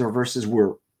 these are verses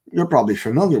you're probably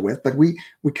familiar with, but we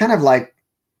kind of like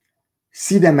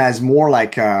see them as more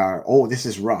like, oh, this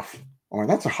is rough, or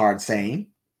that's a hard saying.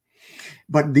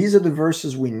 But these are the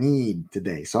verses we need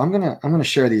today. So I'm gonna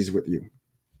share these with you.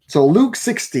 So Luke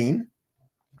 16,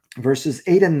 verses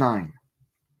 8 and 9.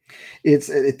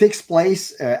 It takes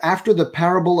place after the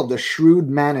parable of the shrewd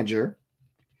manager.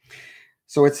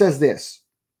 So it says this.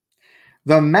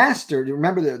 The master, do you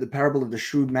remember the parable of the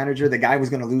shrewd manager? The guy was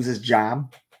going to lose his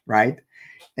job, right?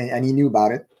 And he knew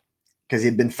about it because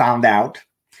he'd been found out.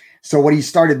 So what he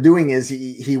started doing is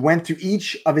he went to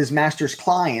each of his master's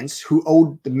clients who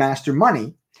owed the master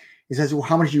money. He says, well,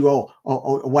 how much do you owe?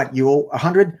 Oh, what? You owe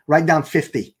 100? Write down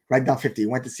 50. Write down 50. He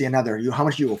went to see another. How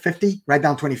much do you owe? 50? Write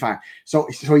down 25. So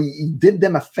he did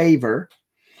them a favor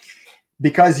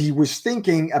because he was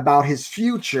thinking about his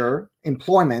future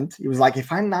employment. He was like,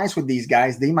 if I'm nice with these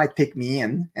guys, they might take me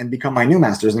in and become my new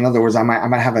masters. In other words, I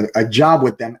might have a job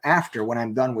with them after when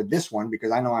I'm done with this one,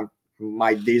 because I know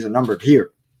my days are numbered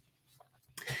here.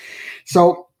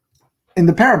 So in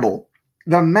the parable,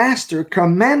 the master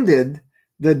commended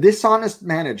the dishonest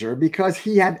manager because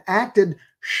he had acted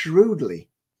shrewdly.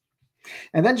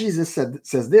 And then Jesus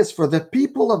says this, for the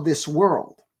people of this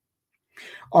world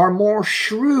are more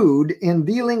shrewd in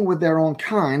dealing with their own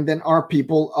kind than are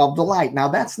people of the light.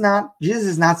 Now, Jesus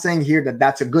is not saying here that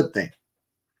that's a good thing.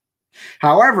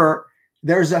 However,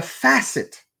 there's a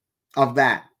facet of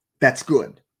that's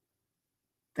good.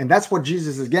 And that's what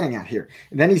Jesus is getting at here.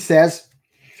 And then he says,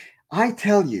 I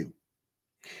tell you,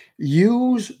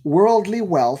 use worldly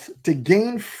wealth to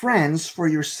gain friends for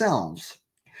yourselves,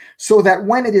 so that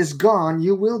when it is gone,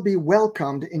 you will be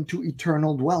welcomed into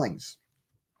eternal dwellings.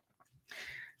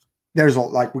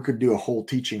 We could do a whole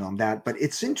teaching on that, but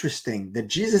it's interesting that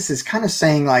Jesus is kind of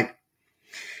saying like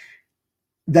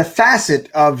the facet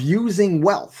of using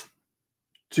wealth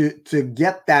to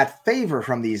get that favor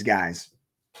from these guys.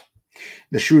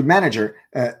 The shrewd manager,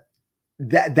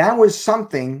 that was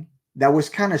something that was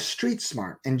kind of street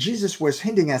smart. And Jesus was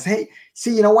hinting us, hey,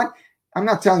 see, you know what? I'm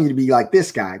not telling you to be like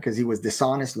this guy because he was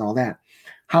dishonest and all that.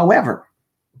 However,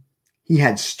 he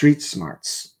had street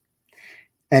smarts.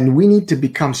 And we need to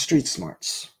become street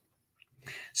smarts.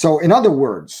 So in other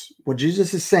words, what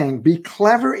Jesus is saying, be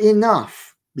clever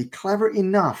enough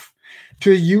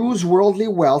to use worldly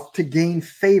wealth to gain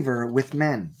favor with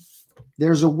men.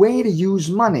 There's a way to use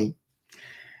money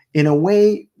in a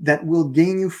way that will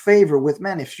gain you favor with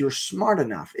men if you're smart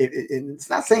enough. It's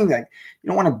not saying that you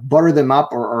don't want to butter them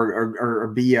up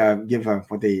or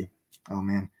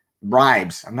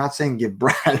bribes. I'm not saying give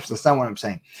bribes. That's not what I'm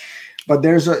saying. But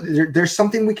there's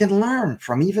something we can learn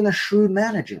from even a shrewd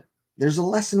manager. There's a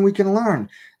lesson we can learn.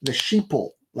 The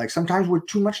sheeple, like sometimes we're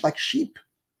too much like sheep,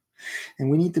 and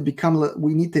we need to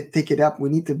take it up. We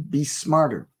need to be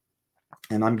smarter.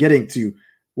 And I'm getting to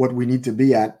what we need to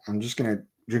be at. I'm just going to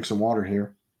drink some water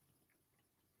here.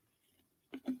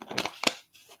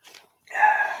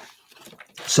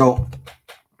 So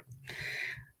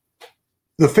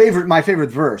my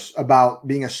favorite verse about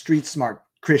being a street smart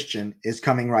Christian is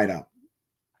coming right up.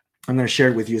 I'm going to share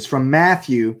it with you. It's from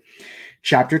Matthew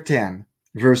chapter 10,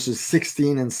 verses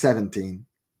 16 and 17.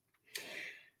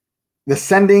 The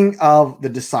sending of the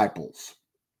disciples.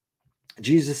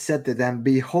 Jesus said to them,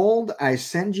 behold, I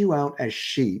send you out as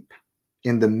sheep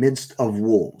in the midst of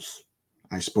wolves.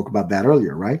 I spoke about that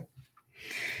earlier, right?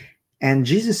 And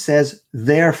Jesus says,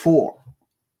 therefore,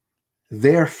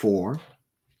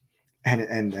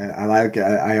 And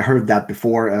I heard that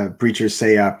before. Preachers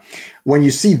say, when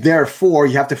you see therefore,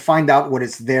 you have to find out what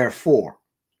it's there for.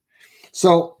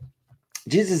 So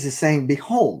Jesus is saying,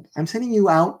 behold, I'm sending you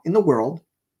out in the world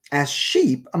as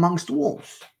sheep amongst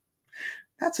wolves.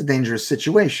 That's a dangerous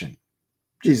situation.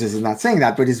 Jesus is not saying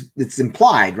that, but it's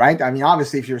implied, right? I mean,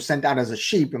 obviously, if you're sent out as a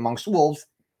sheep amongst wolves,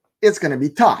 it's going to be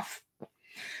tough.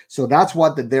 So that's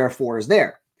what the therefore is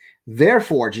there.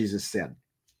 Therefore, Jesus said,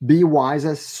 be wise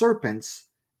as serpents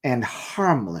and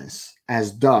harmless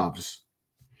as doves.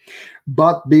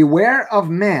 But beware of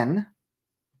men,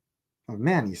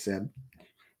 he said,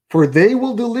 for they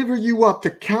will deliver you up to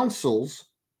councils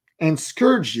and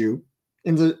scourge you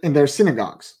in their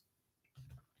synagogues.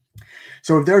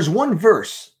 So if there's one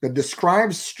verse that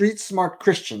describes street smart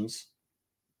Christians,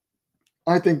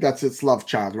 I think that's its love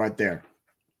child right there.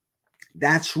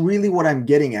 That's really what I'm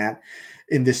getting at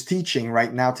in this teaching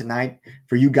right now tonight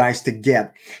for you guys to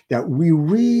get, that we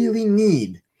really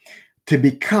need to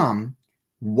become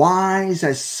wise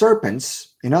as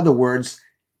serpents. In other words,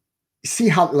 see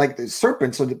how like the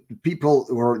serpents are the people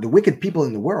or the wicked people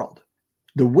in the world.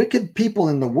 The wicked people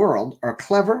in the world are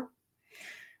clever,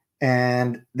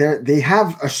 and they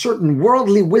have a certain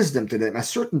worldly wisdom to them, a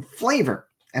certain flavor.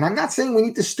 And I'm not saying we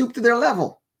need to stoop to their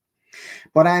level,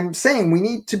 but I'm saying we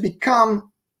need to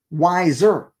become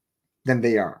wiser than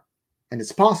they are. And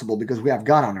it's possible because we have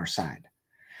God on our side.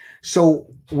 So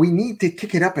we need to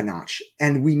kick it up a notch.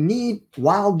 And we need,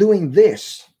 while doing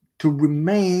this, to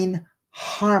remain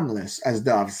harmless as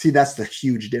doves. See, that's the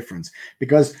huge difference.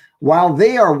 Because while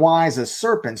they are wise as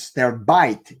serpents, their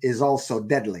bite is also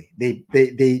deadly.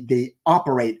 They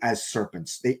operate as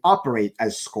serpents. They operate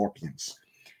as scorpions.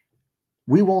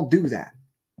 We won't do that.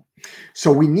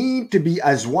 So we need to be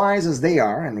as wise as they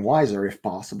are, and wiser if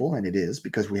possible, and it is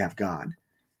because we have God,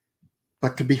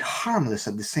 but to be harmless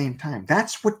at the same time.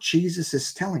 That's what Jesus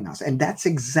is telling us, and that's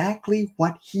exactly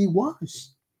what he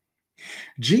was.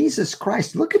 Jesus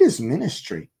Christ, look at his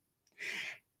ministry.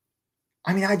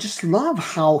 I mean, I just love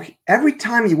how every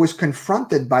time he was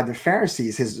confronted by the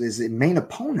Pharisees, his main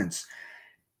opponents,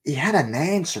 he had an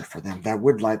answer for them that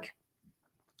would like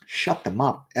shut them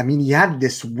up. I mean, he had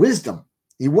this wisdom.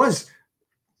 He was,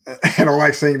 I don't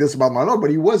like saying this about my Lord, but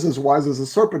he was as wise as a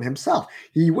serpent himself.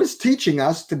 He was teaching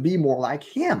us to be more like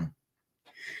him.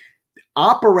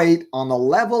 Operate on a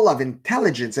level of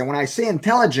intelligence. And when I say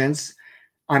intelligence,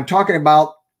 I'm talking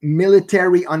about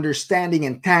military understanding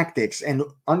and tactics and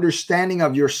understanding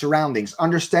of your surroundings,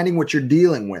 understanding what you're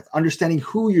dealing with, understanding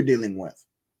who you're dealing with.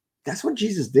 That's what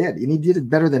Jesus did, and he did it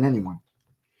better than anyone.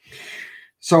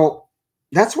 So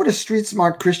that's what a street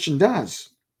smart Christian does.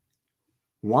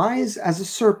 Wise as a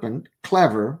serpent,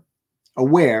 clever,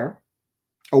 aware,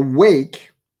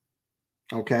 awake,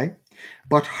 okay,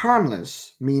 but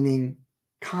harmless, meaning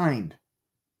kind,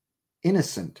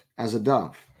 innocent as a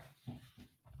dove.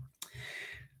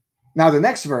 Now, the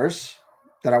next verse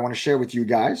that I want to share with you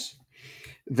guys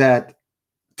that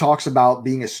talks about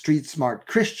being a street smart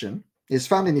Christian is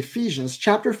found in Ephesians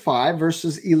chapter 5,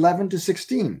 verses 11 to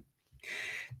 16.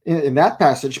 In that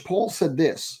passage, Paul said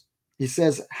this. He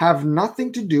says, have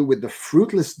nothing to do with the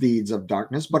fruitless deeds of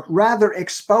darkness, but rather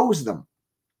expose them.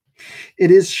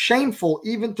 It is shameful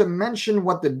even to mention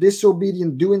what the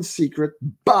disobedient do in secret,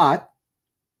 but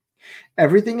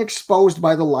everything exposed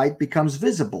by the light becomes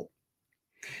visible,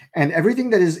 and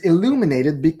everything that is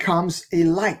illuminated becomes a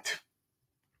light.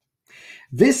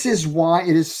 This is why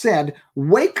it is said,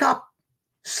 wake up,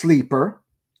 sleeper,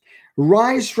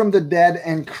 rise from the dead,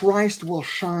 and Christ will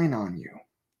shine on you.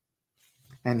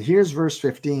 And here's verse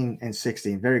 15 and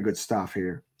 16. Very good stuff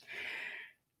here.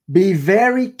 Be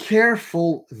very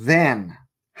careful then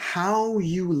how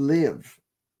you live,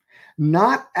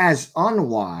 not as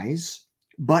unwise,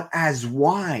 but as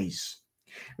wise,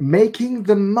 making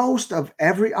the most of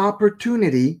every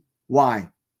opportunity. Why?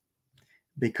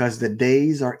 Because the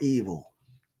days are evil.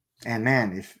 And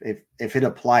man, if it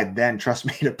applied then, trust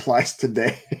me, it applies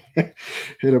today.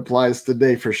 It applies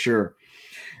today for sure.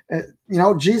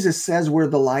 Jesus says we're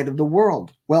the light of the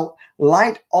world. Well,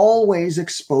 light always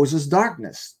exposes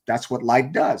darkness. That's what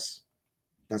light does.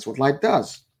 That's what light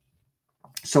does.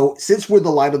 So since we're the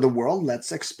light of the world,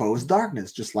 let's expose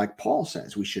darkness, just like Paul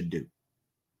says we should do.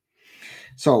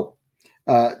 So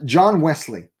John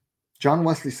Wesley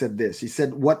said this. He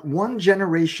said, what one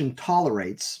generation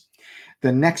tolerates,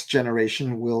 the next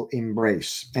generation will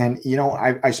embrace. And,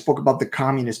 I spoke about the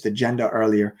communist agenda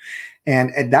earlier,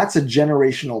 and that's a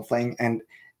generational thing. And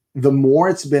the more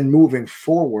it's been moving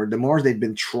forward, the more they've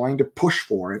been trying to push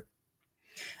for it,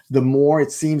 the more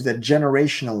it seems that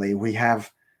generationally we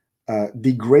have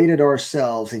degraded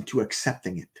ourselves into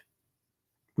accepting it.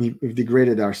 We've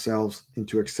degraded ourselves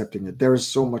into accepting it. There is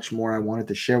so much more I wanted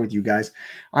to share with you guys.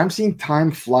 I'm seeing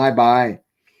time fly by.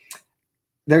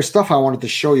 There's stuff I wanted to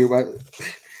show you, but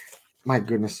my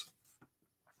goodness.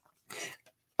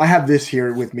 I have this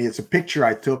here with me. It's a picture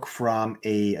I took from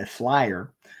a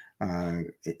flyer.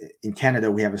 In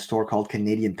Canada, we have a store called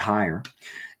Canadian Tire.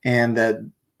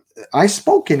 And I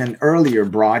spoke in an earlier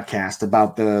broadcast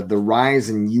about the rise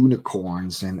in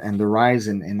unicorns and the rise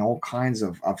in all kinds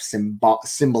of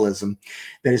symbolism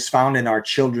that is found in our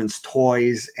children's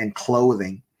toys and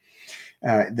clothing.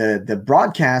 The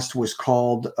broadcast was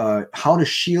called How to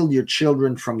Shield Your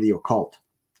Children from the Occult.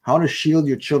 How to Shield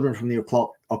Your Children from the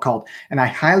Occult. And I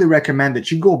highly recommend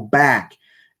that you go back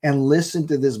and listen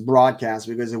to this broadcast,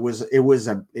 because it was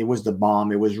the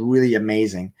bomb. It was really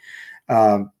amazing.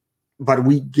 But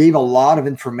we gave a lot of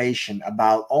information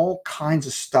about all kinds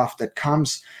of stuff that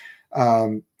comes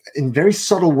in very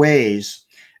subtle ways,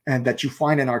 and that you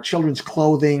find in our children's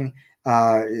clothing,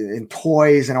 in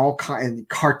toys, and all kinds,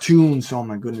 cartoons. Oh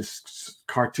my goodness,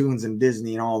 cartoons and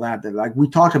Disney and all that. Like, we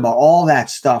talked about all that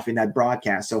stuff in that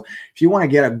broadcast. So if you want to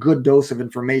get a good dose of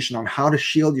information on how to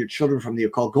shield your children from the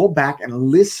occult, go back and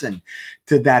listen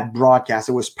to that broadcast.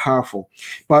 It was powerful.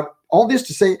 But all this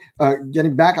to say,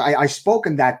 getting back, I spoke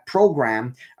in that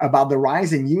program about the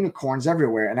rise in unicorns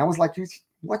everywhere. And I was like,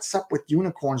 what's up with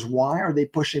unicorns? Why are they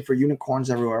pushing for unicorns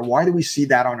everywhere? Why do we see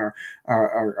that on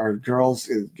our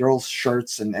girls'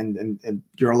 shirts and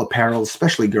girl apparel,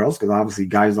 especially girls, because obviously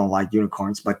guys don't like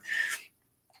unicorns, but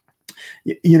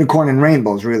unicorn and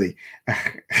rainbows, really.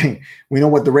 We know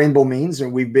what the rainbow means,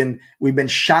 and we've been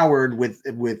showered with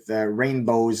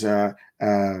rainbows.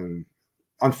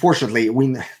 Unfortunately,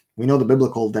 we know the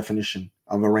biblical definition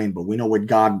of a rainbow. We know what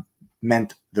God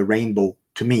meant the rainbow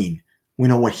to mean. We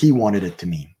know what he wanted it to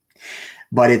mean.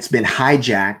 But it's been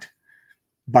hijacked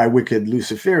by wicked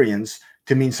Luciferians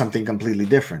to mean something completely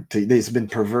different. It's been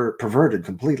perverted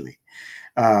completely.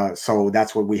 So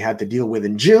that's what we had to deal with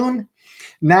in June.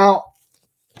 Now,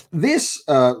 this...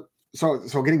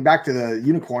 So getting back to the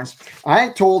unicorns, I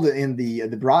told in the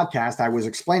broadcast, I was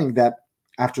explaining that,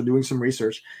 after doing some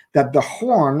research, that the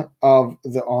horn on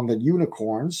the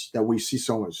unicorns that we see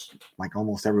so much, like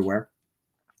almost everywhere,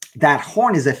 that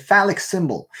horn is a phallic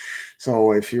symbol.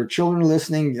 So if your children are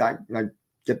listening, like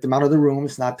get them out of the room.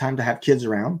 It's not time to have kids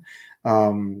around.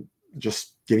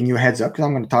 Just giving you a heads up, because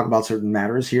I'm going to talk about certain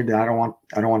matters here that I don't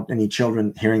want any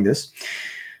children hearing this.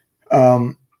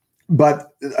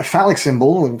 But a phallic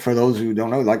symbol, and for those who don't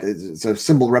know, like, it's a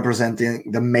symbol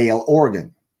representing the male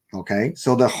organ. Okay,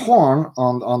 so the horn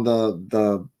on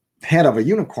the head of a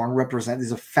unicorn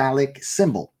is a phallic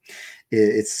symbol.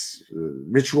 It's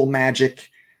ritual magic,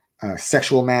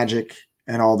 sexual magic,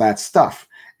 and all that stuff.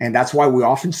 And that's why we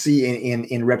often see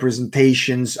in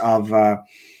representations of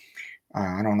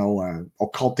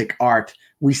occultic art,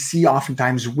 we see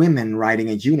oftentimes women riding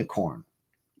a unicorn.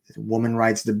 The woman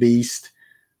rides the beast,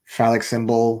 phallic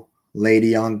symbol,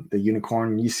 lady on the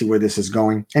unicorn. You see where this is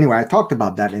going. Anyway, I talked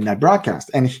about that in that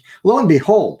broadcast, and lo and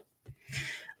behold,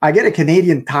 I get a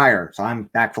Canadian Tire. So I'm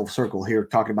back full circle here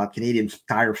talking about Canadian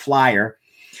Tire flyer.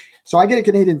 So I get a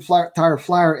Canadian Tire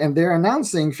flyer, and they're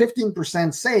announcing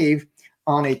 15% save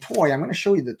on a toy. I'm going to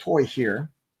show you the toy here.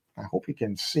 I hope you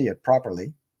can see it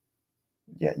properly.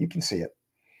 Yeah, you can see it.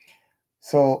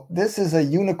 So this is a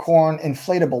unicorn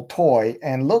inflatable toy,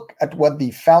 and look at what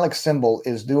the phallic symbol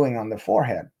is doing on the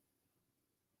forehead.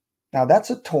 Now, that's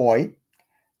a toy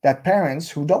that parents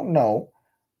who don't know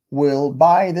will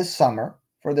buy this summer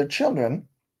for their children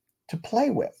to play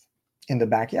with in the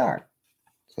backyard.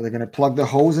 So they're going to plug the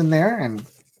hose in there and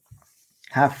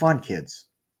have fun, kids.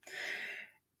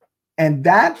 And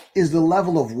that is the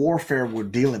level of warfare we're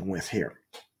dealing with here.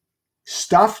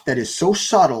 Stuff that is so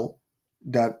subtle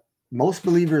that most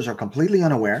believers are completely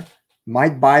unaware,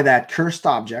 might buy that cursed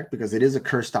object, because it is a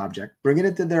cursed object, bring it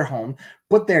into their home,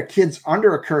 put their kids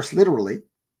under a curse, literally,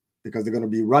 because they're going to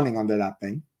be running under that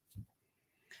thing.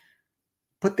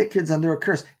 Put their kids under a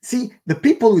curse. See, the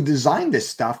people who designed this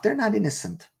stuff, they're not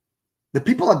innocent. The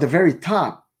people at the very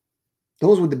top,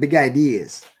 those with the big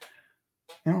ideas,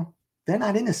 they're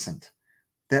not innocent.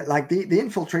 They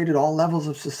infiltrated all levels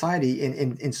of society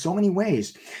in so many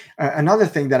ways. Another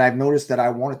thing that I've noticed that I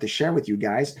wanted to share with you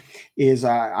guys is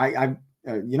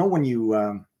when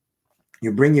you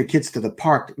bring your kids to the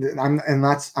park. I'm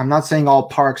not saying all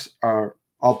parks are,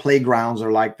 all playgrounds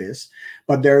are like this,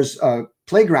 but there's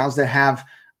playgrounds that have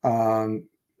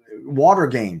water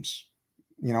games,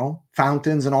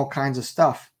 fountains and all kinds of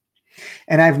stuff.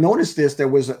 And I've noticed this. There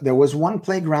was one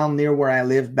playground near where I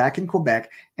lived back in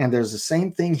Quebec, and there's the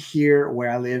same thing here where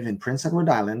I live in Prince Edward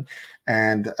Island.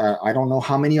 And I don't know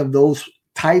how many of those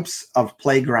types of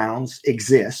playgrounds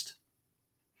exist,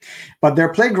 but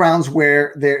they're playgrounds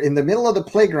where they're in the middle of the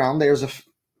playground. There's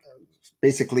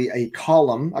basically a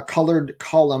colored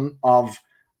column of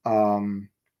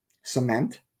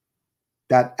cement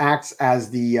that acts as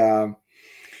the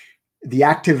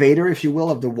activator, if you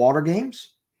will, of the water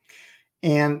games,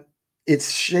 and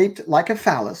it's shaped like a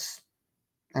phallus.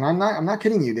 And I'm not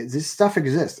kidding you. This stuff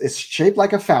exists. It's shaped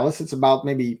like a phallus. It's about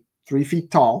maybe 3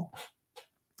 feet tall.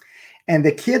 And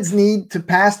the kids need to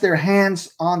pass their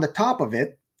hands on the top of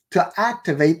it to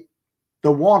activate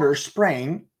the water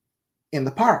spraying in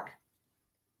the park.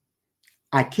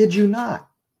 I kid you not.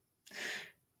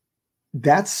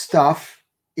 That stuff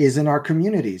is in our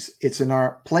communities. It's in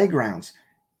our playgrounds.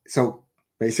 So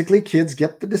basically, kids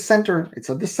get the center. It's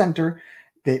at the center.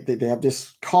 They have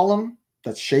this column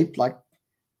that's shaped like,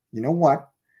 you know what?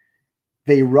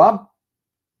 They rub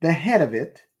the head of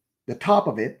it, the top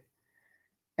of it,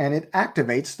 and it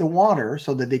activates the water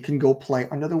so that they can go play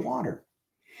under the water.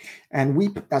 And we,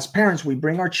 as parents, we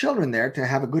bring our children there to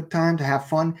have a good time, to have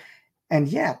fun. And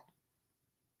yet,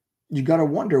 you got to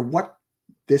wonder what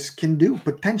this can do,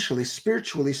 potentially,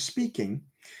 spiritually speaking,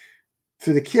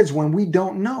 to the kids when we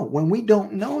don't know. When we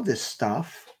don't know this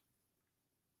stuff,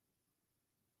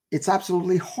 it's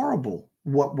absolutely horrible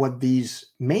what these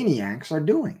maniacs are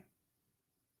doing.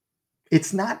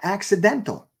 It's not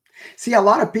accidental. See, a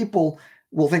lot of people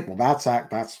will think, well,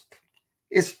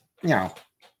 it's, you know,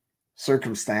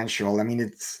 circumstantial. I mean,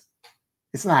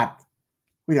 it's not,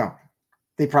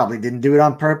 they probably didn't do it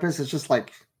on purpose. It's just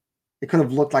like, it could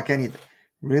have looked like anything.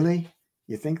 Really?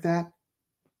 You think that?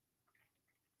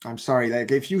 I'm sorry.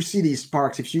 Like, if you see these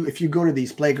parks, if you go to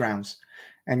these playgrounds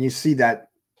and you see that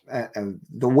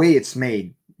the way it's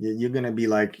made, you're going to be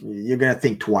like, you're going to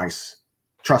think twice.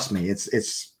 Trust me.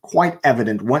 It's quite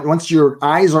evident. Once your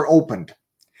eyes are opened,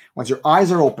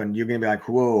 you're going to be like,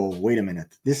 whoa, wait a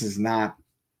minute. This is not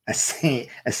a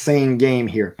sane game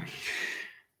here.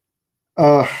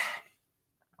 There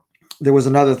was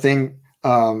another thing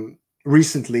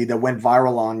recently that went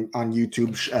viral on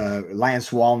YouTube. Lance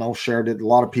Wallnau shared it. A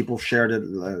lot of people shared it.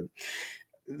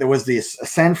 There was this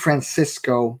San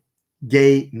Francisco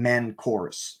gay men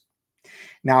chorus.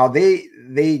 Now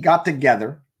they got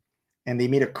together and they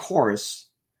made a chorus,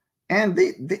 and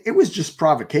it was just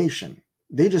provocation.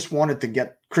 They just wanted to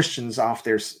get Christians off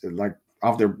their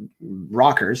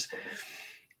rockers.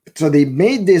 So they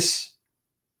made this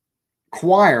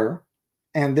choir,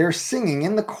 and they're singing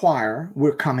in the choir,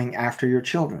 "We're coming after your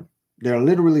children." They're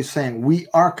literally saying, "We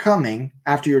are coming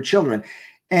after your children."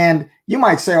 And you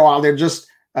might say, "Oh, they're just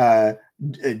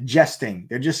jesting.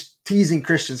 They're just teasing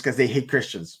Christians because they hate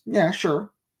Christians." Yeah,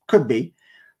 sure. Could be.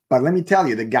 But let me tell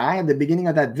you, the guy at the beginning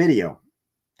of that video,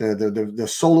 the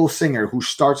solo singer who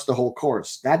starts the whole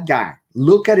chorus, that guy,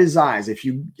 look at his eyes. If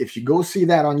you go see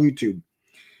that on YouTube,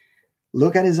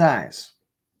 look at his eyes.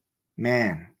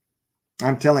 Man,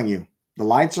 I'm telling you, the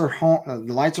lights are home,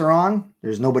 the lights are on.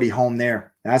 There's nobody home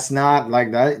there. That's not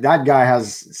like that. That guy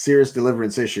has serious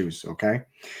deliverance issues. Okay.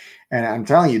 And I'm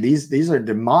telling you, these are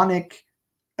demonic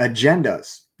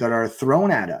agendas that are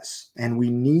thrown at us. And we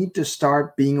need to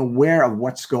start being aware of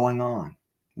what's going on.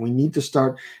 We need to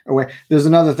start aware. There's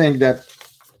another thing that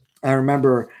I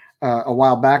remember a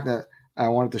while back that I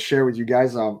wanted to share with you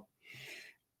guys.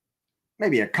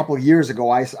 Maybe a couple of years ago,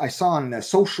 I saw on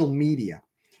social media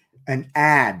an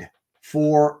ad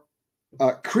for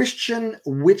a Christian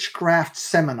witchcraft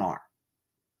seminar.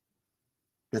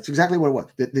 That's exactly what it was.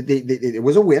 It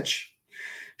was a witch.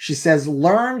 She says,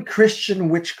 "Learn Christian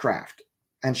witchcraft."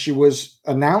 And she was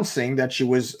announcing that she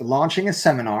was launching a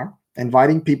seminar,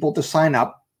 inviting people to sign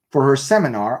up for her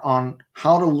seminar on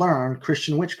how to learn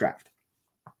Christian witchcraft.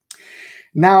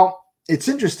 Now, it's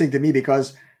interesting to me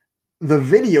because the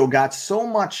video got so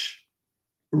much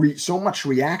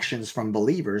reactions from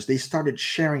believers, they started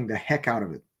sharing the heck out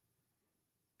of it.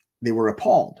 They were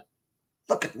appalled.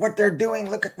 Look at what they're doing.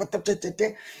 Look at what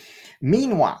the.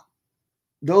 Meanwhile,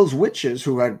 those witches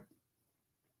who had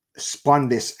spun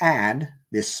this ad,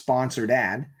 this sponsored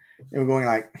ad, they were going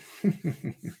like,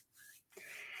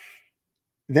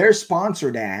 their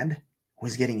sponsored ad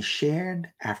was getting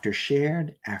shared after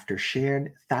shared after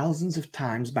shared thousands of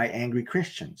times by angry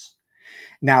Christians.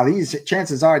 Now,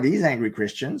 chances are these angry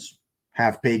Christians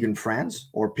have pagan friends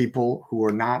or people who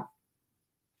are not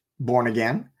born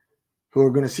again, who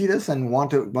are going to see this and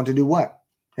want to do what?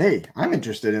 Hey, I'm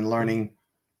interested in learning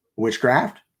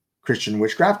witchcraft, Christian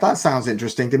witchcraft. That sounds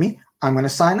interesting to me. I'm going to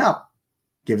sign up,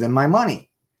 give them my money.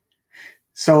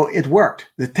 So it worked.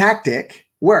 The tactic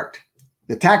worked.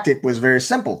 The tactic was very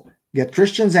simple. Get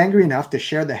Christians angry enough to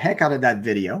share the heck out of that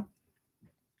video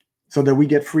so that we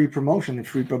get free promotion and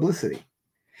free publicity.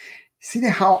 See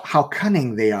how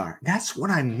cunning they are. That's what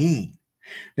I mean.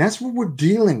 That's what we're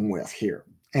dealing with here.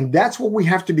 And that's what we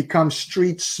have to become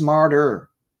street smarter,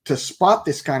 to spot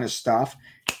this kind of stuff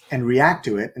and react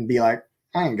to it and be like,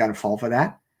 I ain't gonna fall for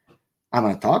that. I'm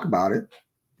gonna talk about it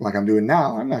like I'm doing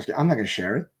now. I'm not gonna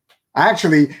share it. I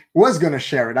actually was gonna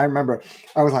share it. I remember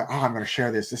I was like, oh, I'm gonna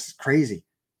share this. This is crazy.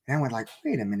 And I went like,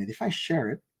 wait a minute, if I share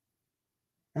it,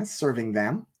 that's serving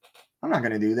them. I'm not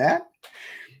gonna do that.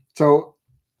 So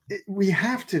we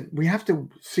have to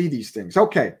see these things.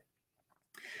 Okay.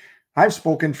 I've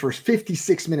spoken for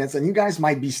 56 minutes, and you guys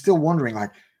might be still wondering,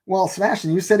 like, well,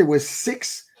 Sebastian, you said it was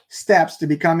 6 steps to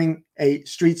becoming a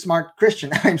street smart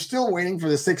Christian. I'm still waiting for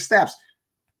the 6 steps.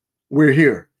 We're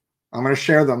here. I'm going to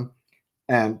share them,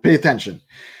 and pay attention.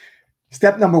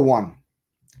 Step number 1,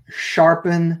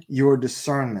 sharpen your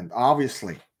discernment.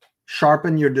 Obviously,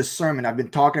 sharpen your discernment. I've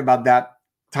been talking about that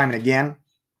time and again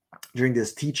during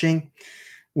this teaching.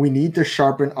 We need to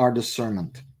sharpen our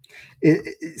discernment.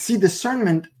 See,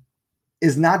 discernment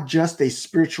is not just a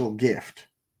spiritual gift.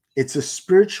 It's a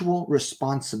spiritual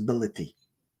responsibility.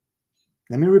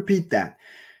 Let me repeat that.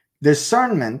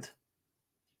 Discernment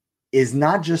is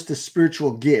not just a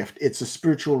spiritual gift. It's a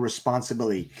spiritual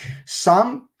responsibility.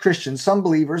 Some Christians, some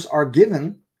believers are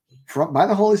given by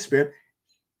the Holy Spirit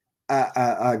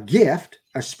a gift,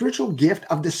 a spiritual gift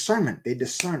of discernment. They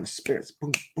discern the spirits.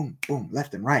 Boom, boom, boom,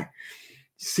 left and right.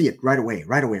 See it right away,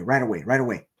 right away, right away, right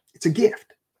away. It's a gift.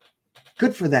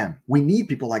 Good for them. We need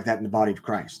people like that in the body of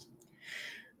Christ.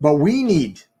 But we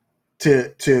need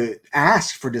to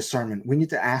ask for discernment. We need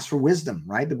to ask for wisdom,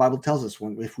 right? The Bible tells us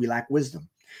if we lack wisdom.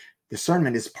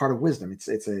 Discernment is part of wisdom. It's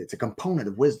a component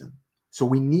of wisdom. So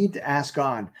we need to ask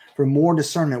God for more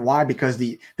discernment. Why? Because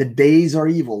the days are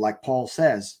evil, like Paul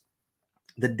says.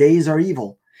 The days are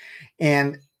evil.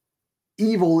 And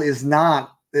evil is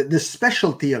not, the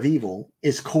specialty of evil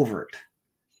is covert.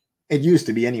 It used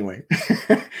to be anyway.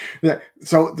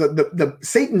 So the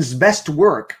Satan's best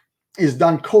work is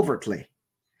done covertly.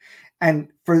 And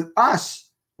for us,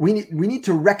 we need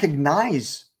to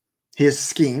recognize his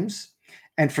schemes.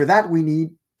 And for that, we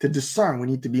need to discern. We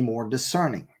need to be more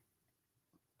discerning.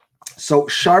 So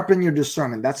sharpen your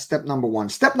discernment. That's step number 1.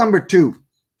 Step number 2,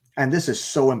 and this is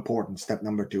so important. Step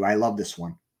number 2. I love this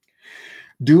one.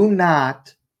 Do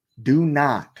not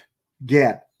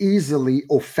get easily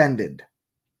offended.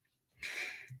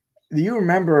 Do you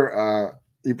remember,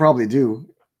 you probably do,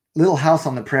 Little House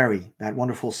on the Prairie, that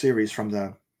wonderful series from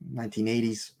the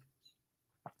 1980s?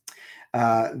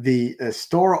 The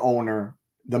store owner,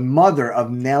 the mother of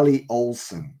Nellie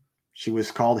Olson, she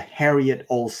was called Harriet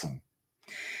Olson.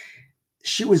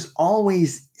 She was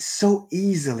always so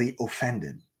easily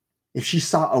offended. If she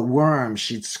saw a worm,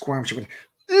 she'd squirm. She would,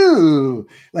 ooh,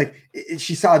 like if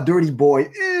she saw a dirty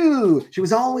boy, ooh. She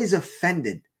was always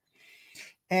offended.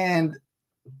 And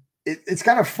it's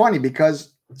kind of funny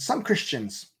because some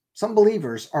Christians, some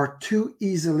believers are too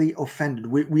easily offended.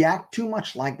 We act too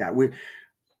much like that.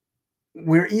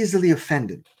 We're easily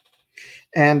offended.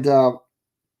 And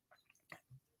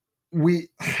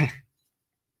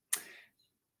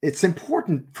it's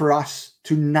important for us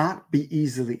to not be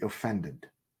easily offended.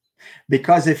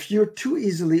 Because if you're too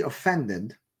easily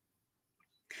offended,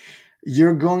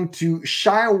 you're going to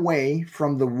shy away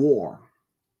from the war.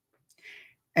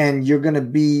 And you're not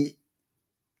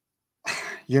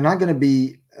going to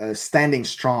be standing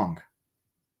strong.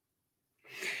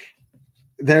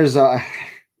 There's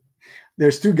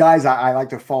 2 guys I like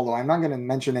to follow. I'm not going to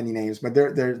mention any names, but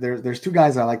there's 2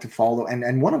 guys I like to follow,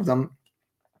 and one of them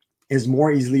is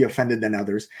more easily offended than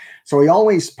others. So he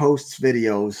always posts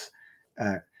videos.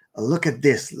 Look at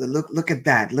this. Look at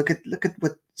that. Look at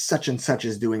what such and such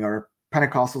is doing. Or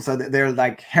Pentecostals, so they're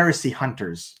like heresy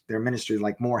hunters. Their ministry is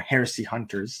like more heresy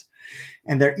hunters,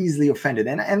 and they're easily offended.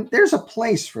 And there's a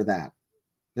place for that.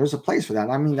 There's a place for that.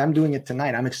 I mean, I'm doing it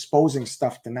tonight. I'm exposing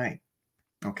stuff tonight.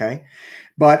 Okay.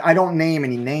 But I don't name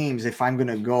any names if I'm going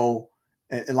to go,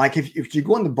 like if you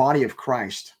go in the body of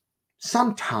Christ,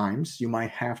 sometimes you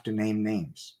might have to name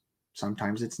names.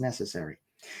 Sometimes it's necessary.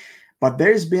 But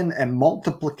there's been a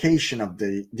multiplication of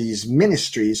these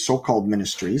ministries, so-called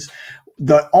ministries.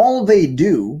 All they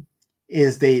do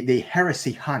is they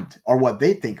heresy hunt, or what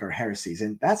they think are heresies.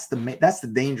 And that's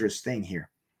the dangerous thing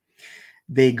here.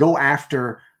 They go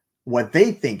after what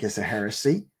they think is a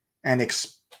heresy and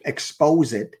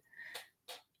expose it.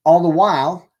 All the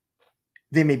while,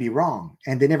 they may be wrong,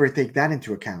 and they never take that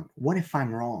into account. What if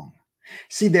I'm wrong?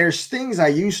 See, there's things I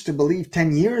used to believe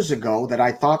 10 years ago that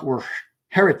I thought were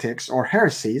heretics or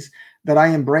heresies that I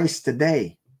embrace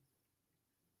today.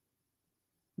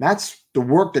 That's the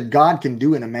work that God can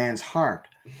do in a man's heart.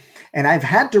 And I've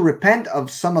had to repent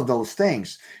of some of those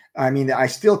things. I mean, I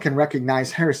still can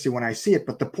recognize heresy when I see it.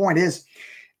 But the point is,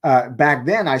 back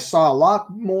then, I saw a lot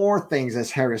more things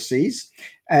as heresies.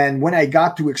 And when I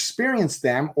got to experience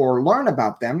them or learn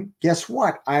about them, guess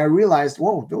what? I realized,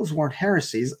 whoa, those weren't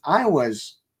heresies. I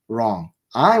was wrong.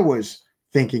 I was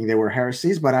thinking they were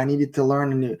heresies, but I needed to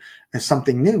learn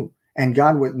something new. And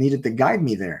God needed to guide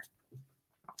me there.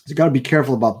 So you got to be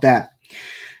careful about that.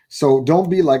 So don't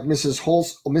be like Mrs.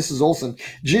 Olson.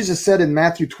 Jesus said in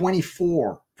Matthew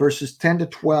 24, verses 10 to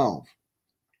 12,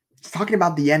 it's talking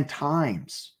about the end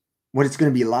times, what it's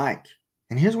going to be like.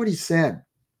 And here's what he said.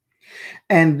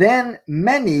 And then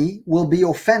many will be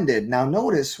offended. Now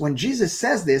notice, when Jesus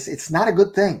says this, it's not a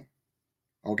good thing.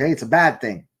 Okay, it's a bad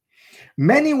thing.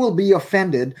 Many will be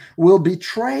offended, will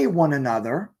betray one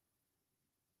another,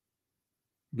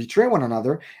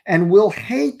 and will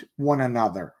hate one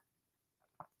another.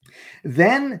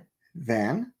 Then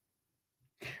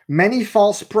many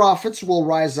false prophets will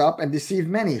rise up and deceive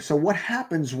many. So what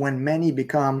happens when many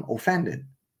become offended?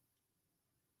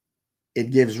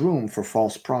 It gives room for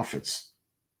false prophets.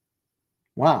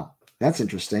 Wow, that's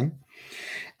interesting.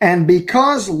 And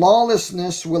because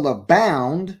lawlessness will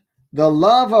abound, the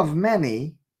love of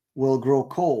many will grow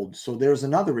cold. So there's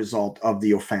another result of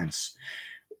the offense.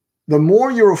 The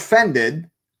more you're offended,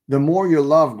 the more your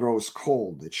love grows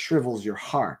cold. It shrivels your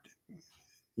heart.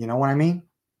 You know what I mean?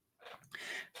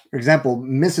 For example,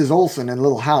 Mrs. Olson in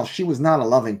Little House, she was not a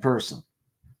loving person.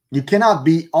 You cannot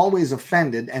be always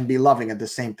offended and be loving at the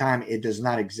same time. It does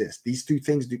not exist. These two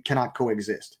things cannot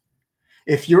coexist.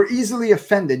 If you're easily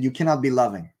offended, you cannot be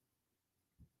loving.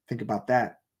 Think about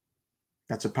that.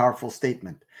 That's a powerful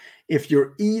statement. If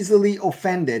you're easily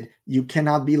offended, you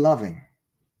cannot be loving.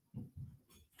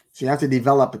 So you have to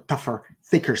develop a tougher,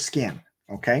 thicker skin,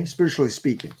 okay? Spiritually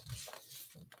speaking.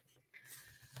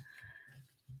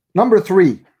 Number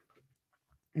three,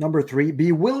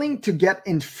 be willing to get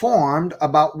informed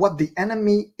about what the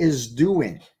enemy is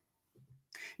doing.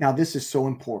 Now, this is so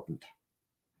important.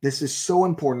 This is so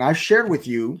important. I've shared with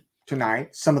you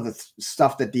tonight some of the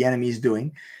stuff that the enemy is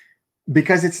doing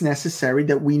because it's necessary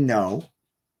that we know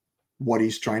what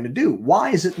he's trying to do. Why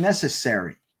is it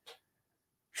necessary?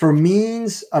 For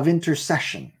means of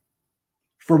intercession.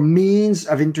 For means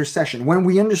of intercession. When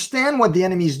we understand what the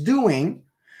enemy is doing,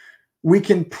 we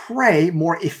can pray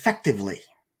more effectively.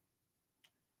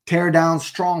 Tear down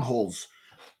strongholds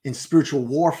in spiritual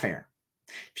warfare.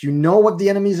 If you know what the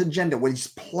enemy's agenda, what he's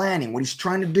planning, what he's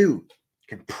trying to do, you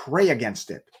can pray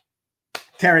against it.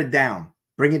 Tear it down.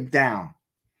 Bring it down.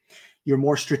 You're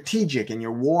more strategic in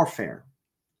your warfare.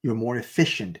 You're more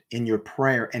efficient in your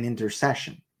prayer and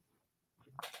intercession.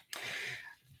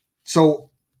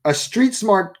 So a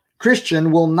street-smart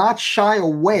Christian will not shy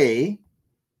away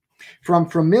from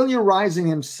familiarizing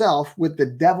himself with the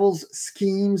devil's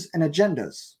schemes and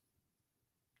agendas.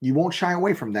 You won't shy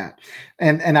away from that.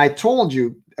 And I told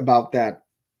you about that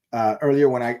earlier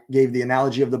when I gave the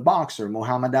analogy of the boxer,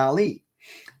 Muhammad Ali.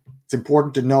 It's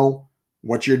important to know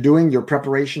what you're doing, your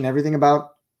preparation, everything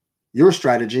about your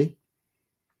strategy.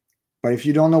 But if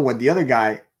you don't know what the other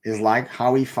guy is like,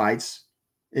 how he fights,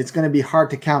 it's going to be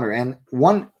hard to counter. And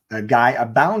one guy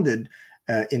abounded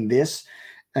in this.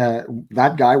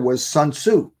 That guy was Sun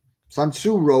Tzu. Sun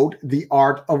Tzu wrote The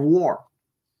Art of War.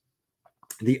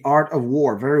 The Art of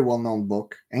War, very well-known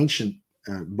book, ancient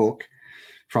book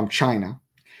from China.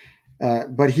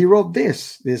 But he wrote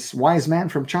this wise man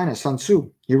from China, Sun Tzu.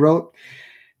 He wrote,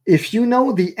 if you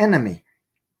know the enemy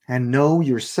and know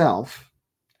yourself,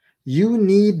 you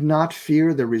need not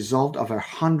fear the result of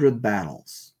 100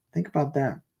 battles. Think about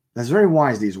that. That's very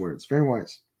wise, these words, very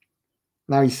wise.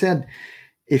 Now he said,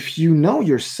 if you know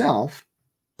yourself,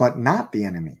 but not the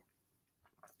enemy,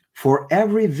 for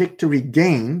every victory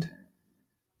gained,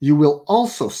 you will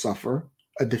also suffer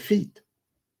a defeat.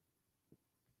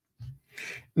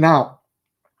 Now,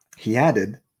 he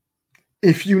added,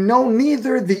 if you know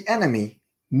neither the enemy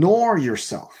nor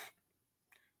yourself,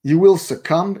 you will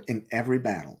succumb in every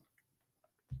battle.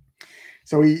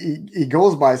 So he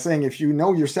goes by saying, if you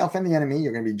know yourself and the enemy,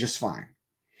 you're going to be just fine.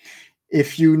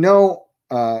 If you know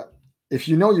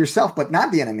yourself but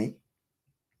not the enemy,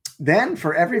 then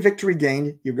for every victory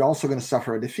gained, you're also going to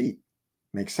suffer a defeat.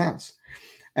 Makes sense.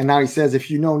 And now he says, if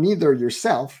you know neither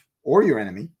yourself or your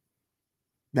enemy,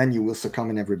 then you will succumb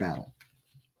in every battle.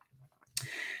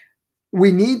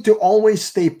 We need to always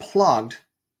stay plugged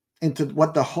into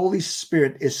what the Holy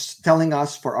Spirit is telling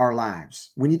us for our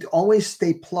lives. We need to always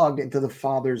stay plugged into the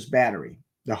Father's battery,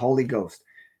 the Holy Ghost.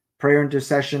 Prayer,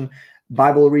 intercession,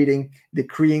 Bible reading,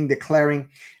 decreeing, declaring,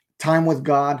 time with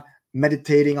God,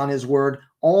 meditating on his word,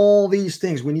 all these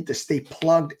things, we need to stay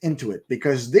plugged into it,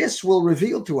 because this will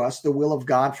reveal to us the will of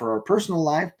God for our personal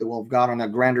life, the will of God on a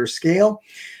grander scale,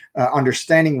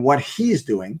 understanding what he's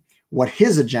doing, what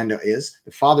his agenda is.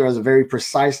 The Father has a very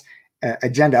precise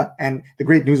agenda, and the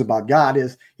great news about God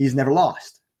is he's never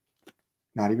lost,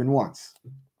 not even once,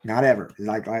 not ever.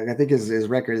 Like, I think his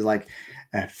record is like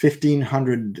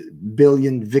 1,500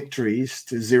 billion victories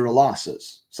to 0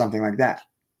 losses, something like that.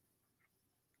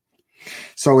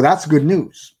 So that's good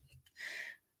news.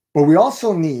 But we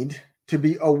also need to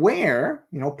be aware.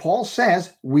 Paul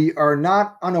says we are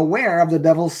not unaware of the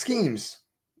devil's schemes.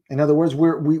 In other words,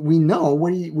 we know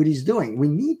what he's doing. We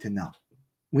need to know.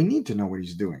 We need to know what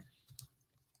he's doing.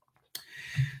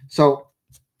 So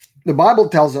the Bible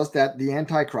tells us that the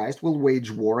Antichrist will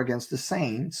wage war against the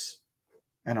saints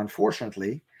and,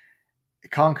 unfortunately,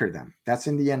 conquer them. That's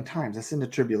in the end times. That's in the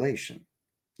tribulation.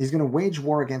 He's going to wage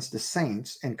war against the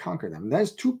saints and conquer them.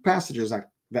 There's 2 passages that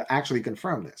actually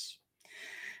confirm this.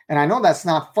 And I know that's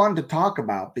not fun to talk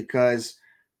about, because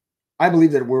I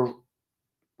believe that we're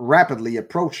rapidly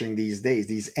approaching these days,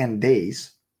 these end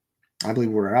days. I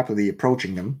believe we're rapidly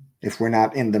approaching them if we're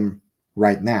not in them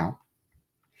right now.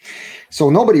 So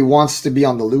nobody wants to be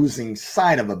on the losing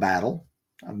side of a battle,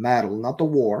 not the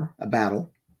war, a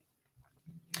battle.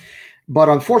 But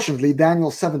unfortunately,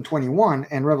 Daniel 7:21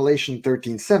 and Revelation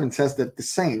 13:7 says that the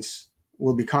saints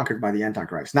will be conquered by the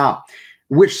Antichrist. Now,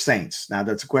 which saints? Now,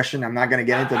 that's a question. I'm not going to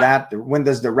get into that. When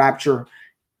does the rapture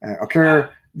occur?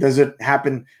 Does it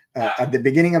happen at the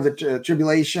beginning of the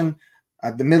tribulation,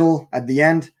 at the middle, at the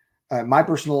end? My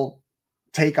personal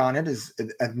take on it is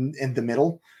in the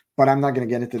middle, but I'm not going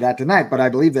to get into that tonight. But I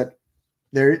believe that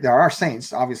there are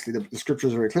saints, obviously the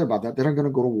scriptures are very clear about that are going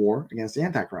to go to war against the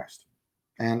Antichrist.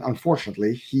 And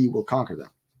unfortunately, he will conquer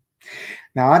them.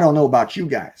 Now, I don't know about you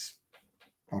guys,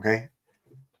 okay?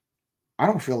 I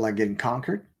don't feel like getting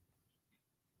conquered.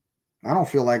 I don't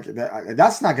feel like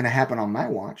that's not going to happen on my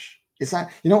watch. It's not,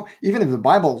 even if the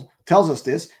Bible tells us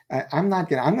this, I'm going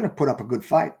to put up a good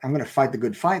fight. I'm going to fight the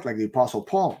good fight like the Apostle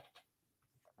Paul.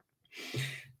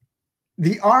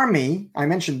 The army, I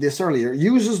mentioned this earlier,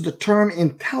 uses the term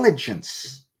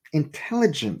intelligence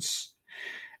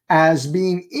as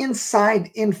being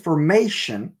inside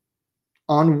information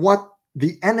on what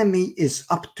the enemy is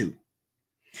up to.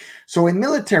 So in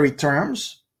military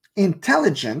terms,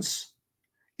 intelligence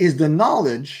is the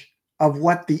knowledge of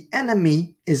what the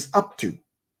enemy is up to.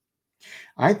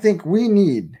 I think we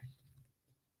need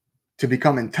to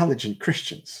become intelligent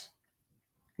Christians.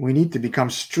 We need to become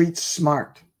street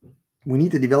smart. We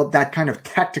need to develop that kind of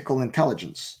tactical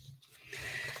intelligence.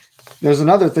 There's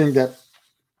another thing that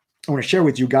I want to share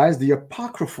with you guys. The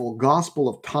apocryphal Gospel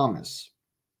of Thomas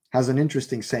has an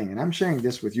interesting saying, and I'm sharing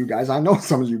this with you guys. I know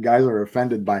some of you guys are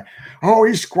offended by,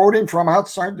 he's quoting from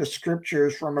outside the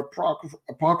scriptures, from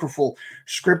apocryphal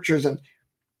scriptures, and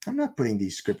I'm not putting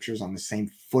these scriptures on the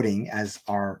same footing as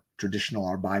our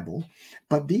Bible,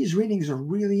 but these readings are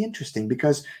really interesting,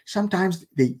 because sometimes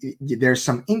there's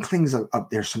some inklings of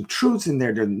there's some truths in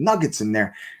there, there are nuggets in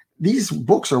there. These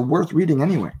books are worth reading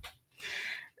anyway.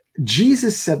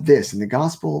 Jesus said this in the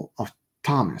Gospel of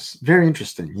Thomas, very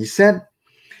interesting. He said,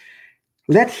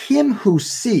 "Let him who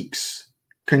seeks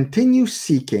continue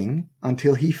seeking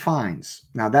until he finds."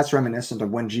 Now, that's reminiscent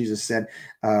of when Jesus said,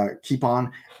 keep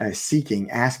on seeking,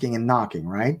 asking, and knocking,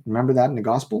 right? Remember that in the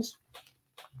Gospels?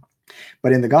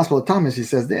 But in the Gospel of Thomas, he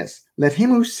says this: "Let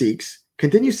him who seeks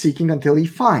continue seeking until he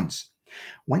finds.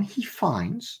 When he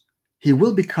finds, he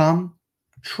will become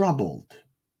troubled.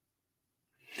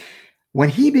 When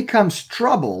he becomes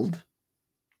troubled,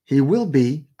 he will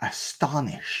be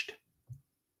astonished.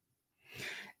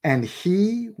 And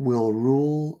he will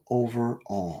rule over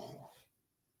all."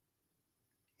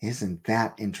 Isn't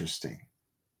that interesting?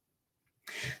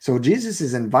 So Jesus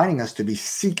is inviting us to be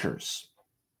seekers,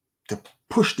 to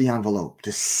push the envelope,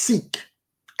 to seek,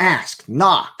 ask,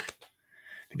 knock,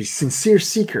 to be sincere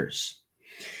seekers.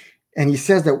 And he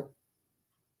says that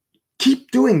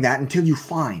keep doing that until you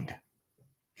find.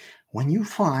 When you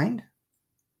find,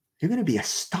 you're going to be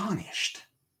astonished.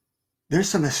 There's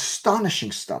some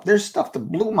astonishing stuff. There's stuff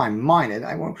that blew my mind. And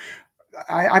I'm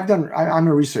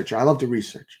a researcher. I love to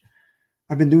research.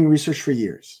 I've been doing research for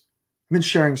years. I've been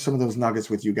sharing some of those nuggets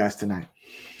with you guys tonight.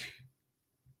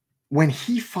 When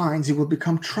he finds, he will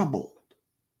become troubled.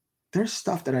 There's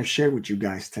stuff that I've shared with you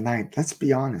guys tonight. Let's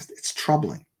be honest. It's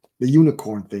troubling. The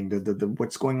unicorn thing, the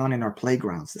what's going on in our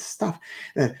playgrounds, the stuff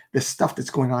that's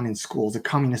going on in schools, the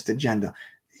communist agenda.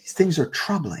 These things are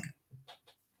troubling.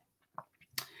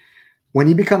 When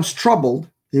he becomes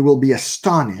troubled, he will be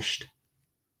astonished,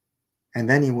 and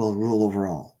then he will rule over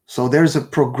all. So there's a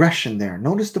progression there.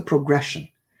 Notice the progression.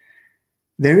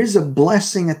 There is a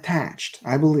blessing attached,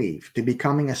 I believe, to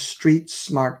becoming a street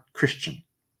smart Christian,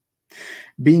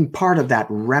 being part of that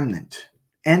remnant,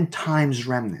 end times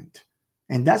remnant.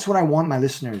 And that's what I want my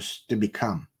listeners to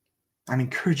become. I'm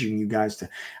encouraging you guys to,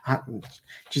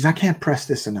 I can't press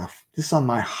this enough. This is on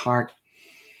my heart.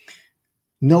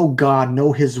 Know God,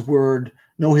 know his word,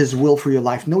 know his will for your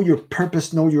life, know your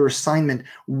purpose, know your assignment,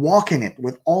 walk in it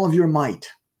with all of your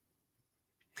might.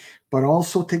 But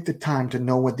also take the time to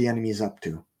know what the enemy is up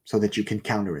to so that you can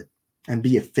counter it and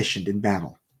be efficient in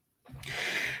battle.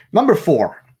 Number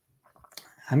 4,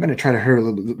 I'm going to try to hurry a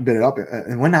little bit up.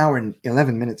 In 1 hour and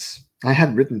 11 minutes, I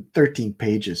had written 13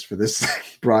 pages for this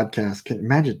broadcast. Can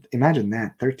imagine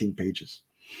that, 13 pages.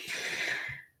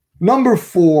 Number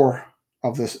 4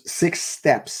 of the 6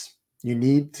 steps you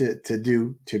need to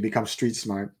do to become street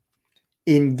smart: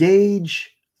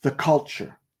 engage the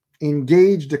culture.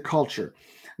 Engage the culture.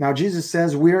 Now, Jesus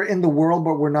says we're in the world,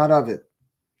 but we're not of it.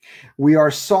 We are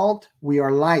salt, we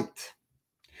are light.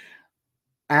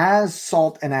 As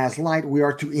salt and as light, we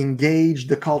are to engage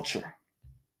the culture.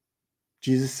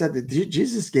 Jesus said that.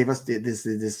 Jesus gave us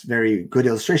this very good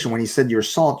illustration when he said, "You're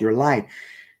salt, you're light."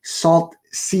 Salt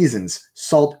seasons,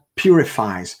 salt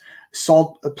purifies,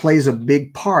 salt plays a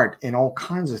big part in all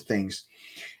kinds of things.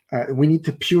 We need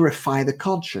to purify the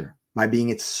culture by being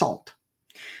its salt.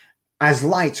 As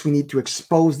lights, we need to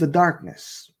expose the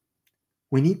darkness.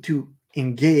 We need to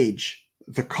engage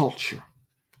the culture.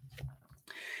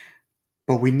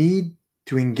 But we need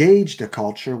to engage the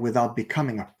culture without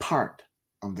becoming a part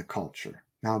of the culture.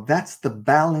 Now, that's the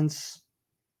balance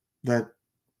that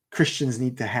Christians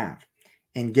need to have.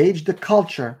 Engage the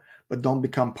culture, but don't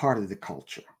become part of the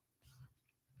culture.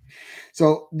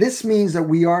 So this means that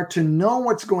we are to know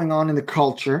what's going on in the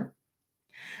culture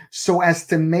so as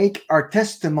to make our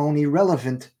testimony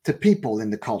relevant to people in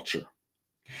the culture.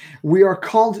 We are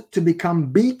called to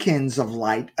become beacons of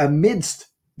light amidst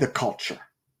the culture.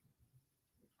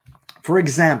 For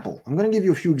example, I'm going to give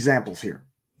you a few examples here.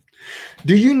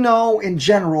 Do you know in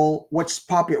general what's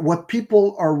popular, what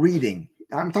people are reading?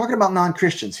 I'm talking about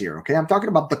non-Christians here, okay? I'm talking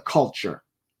about the culture.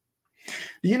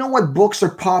 Do you know what books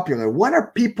are popular? What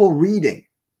are people reading?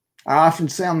 I often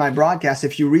say on my broadcast,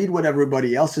 if you read what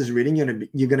everybody else is reading,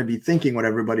 you're going to be thinking what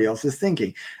everybody else is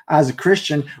thinking. As a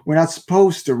Christian, we're not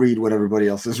supposed to read what everybody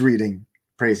else is reading.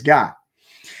 Praise God.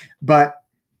 But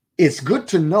it's good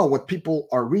to know what people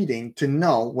are reading to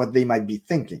know what they might be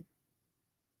thinking.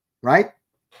 Right?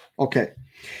 Okay.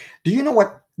 Do you know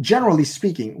what, generally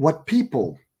speaking, what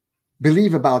people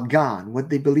believe about God, what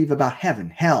they believe about heaven,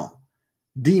 hell,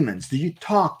 demons? Do you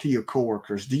talk to your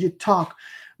coworkers? Do you talk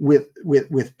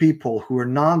with people who are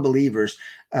non-believers?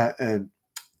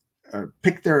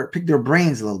 Pick their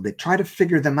brains a little bit. Try to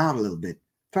figure them out a little bit.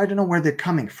 Try to know where they're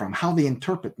coming from, how they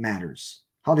interpret matters,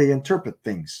 how they interpret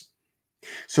things,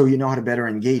 so you know how to better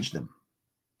engage them.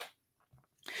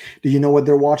 Do you know what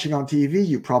they're watching on TV?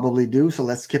 You probably do, so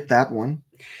let's skip that one.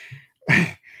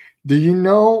 Do you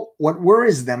know what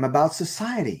worries them about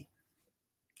society?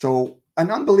 So an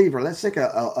unbeliever, let's take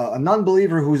a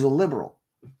non-believer who's a liberal.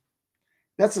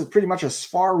 That's pretty much as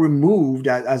far removed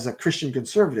as a Christian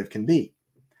conservative can be.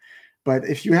 But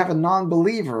if you have a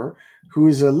non-believer who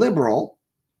is a liberal,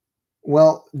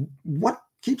 well, what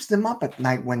keeps them up at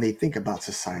night when they think about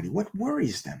society? What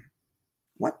worries them?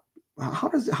 How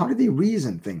do they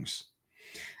reason things?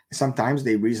 Sometimes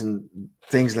they reason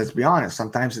things, let's be honest.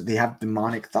 Sometimes they have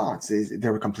demonic thoughts.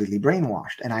 They're completely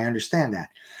brainwashed, and I understand that.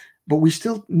 But we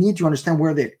still need to understand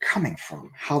where they're coming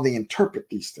from, how they interpret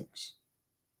these things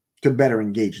to better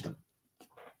engage them.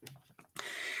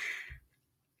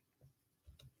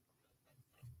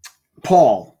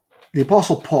 Paul, the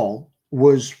Apostle Paul,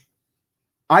 was,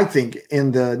 I think,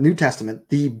 in the New Testament,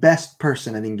 the best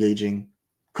person at engaging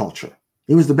culture.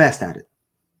 He was the best at it.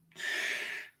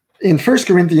 In 1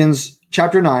 Corinthians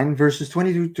chapter 9, verses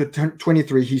 22 to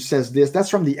 23, he says this. That's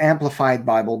from the Amplified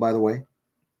Bible, by the way.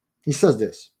 He says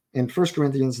this in 1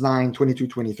 Corinthians 9, 22,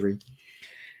 23.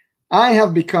 I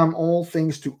have become all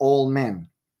things to all men,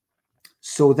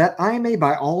 so that I may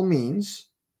by all means,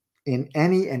 in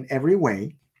any and every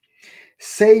way,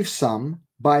 save some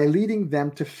by leading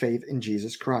them to faith in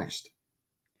Jesus Christ.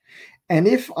 And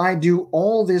if I do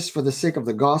all this for the sake of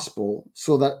the gospel,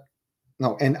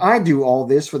 I do all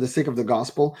this for the sake of the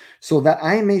gospel, so that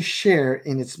I may share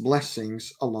in its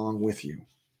blessings along with you.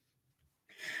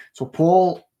 So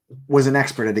Paul was an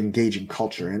expert at engaging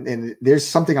culture. And there's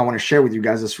something I want to share with you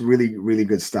guys that's really, really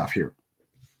good stuff here.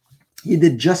 He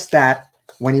did just that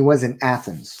when he was in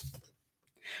Athens.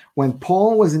 When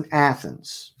Paul was in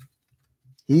Athens,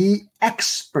 he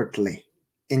expertly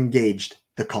engaged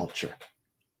the culture.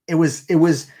 It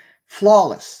was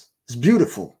flawless. It's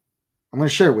beautiful. I'm going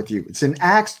to share it with you. It's in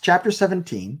Acts chapter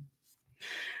 17,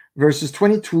 verses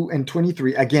 22 and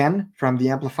 23, again from the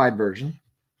Amplified Version.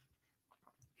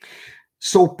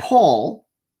 So Paul,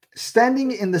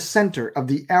 standing in the center of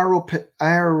the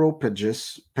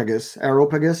Areopagus,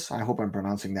 I hope I'm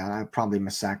pronouncing that. I'm probably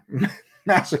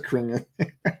massacring it.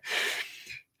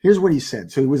 Here's what he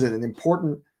said. So he was at an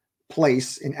important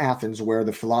place in Athens where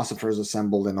the philosophers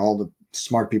assembled and all the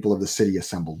smart people of the city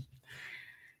assembled.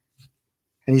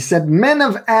 And he said, "Men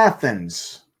of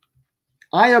Athens,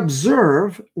 I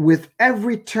observe with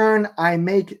every turn I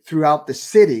make throughout the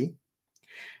city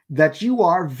that you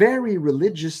are very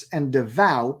religious and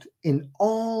devout in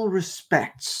all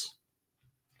respects.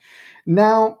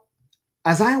 Now,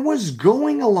 as I was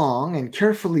going along and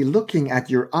carefully looking at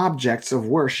your objects of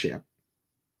worship,"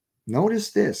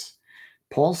 notice this,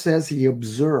 Paul says he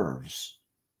observes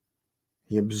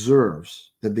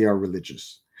that they are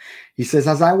religious. He says,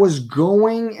 "As I was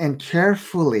going and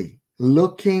carefully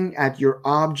looking at your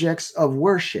objects of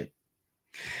worship,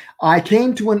 I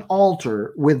came to an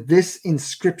altar with this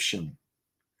inscription: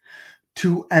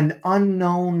 to an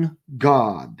unknown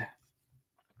God."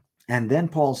 And then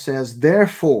Paul says,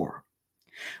 "Therefore,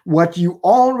 what you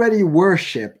already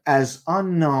worship as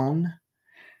unknown,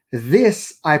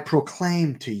 this I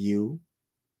proclaim to you."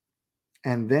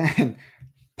 And then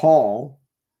Paul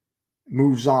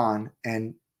moves on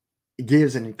and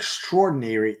gives an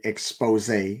extraordinary expose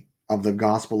of the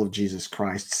gospel of Jesus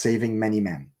Christ, saving many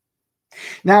men.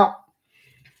 Now,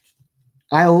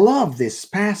 I love this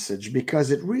passage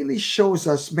because it really shows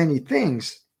us many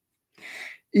things.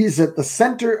 He's at the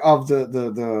center of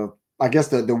the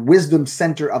wisdom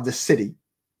center of the city,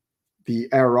 the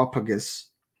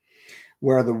Areopagus,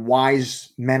 where the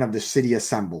wise men of the city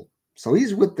assemble. So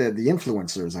he's with the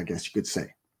influencers, I guess you could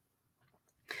say.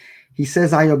 He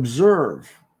says, "I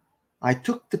observe. I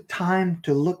took the time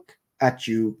to look at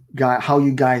you, how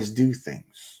you guys do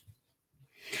things."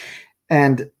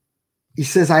 And he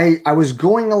says, I was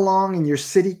going along in your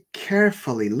city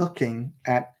carefully looking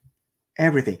at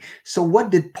everything. So what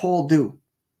did Paul do?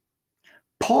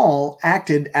 Paul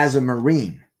acted as a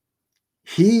Marine.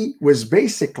 He was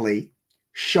basically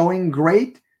showing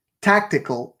great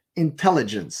tactical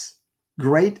intelligence,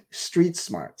 great street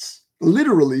smarts,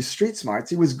 literally street smarts.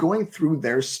 He was going through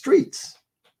their streets.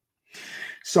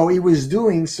 So he was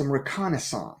doing some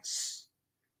reconnaissance.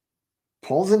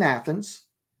 Paul's in Athens,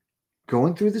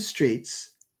 going through the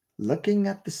streets, looking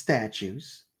at the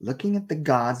statues, looking at the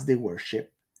gods they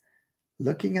worship,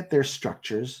 looking at their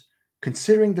structures,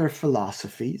 considering their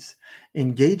philosophies,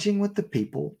 engaging with the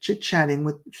people, chit-chatting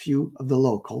with a few of the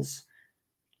locals,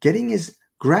 getting a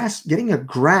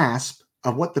grasp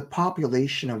of what the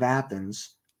population of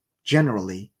Athens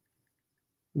generally,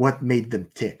 what made them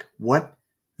tick, what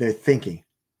they're thinking,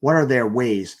 what are their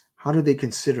ways, how do they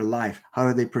consider life, how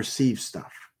do they perceive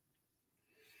stuff.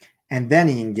 And then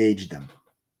he engaged them.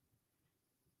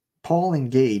 Paul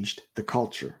engaged the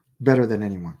culture better than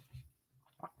anyone.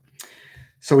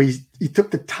 So he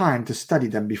took the time to study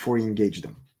them before he engaged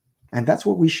them. And that's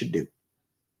what we should do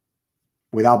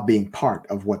without being part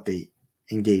of what they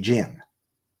engage in.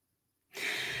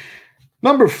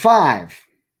 Number 5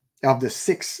 of the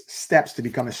 6 steps to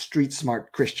become a street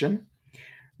smart Christian: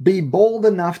 be bold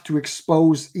enough to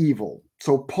expose evil.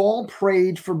 So Paul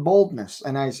prayed for boldness.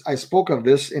 And I spoke of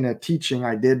this in a teaching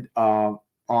I did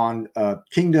on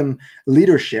kingdom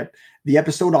leadership. The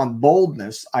episode on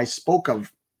boldness, I spoke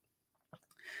of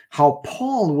how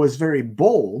Paul was very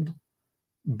bold,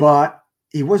 but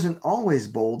he wasn't always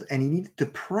bold, and he needed to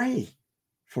pray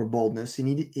for boldness.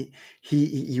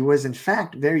 He was in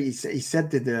fact he said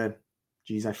to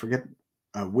I forget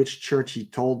which church he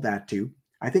told that to.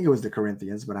 I think it was the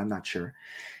Corinthians, but I'm not sure.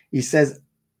 He says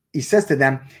to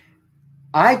them,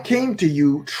 "I came to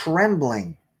you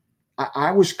trembling.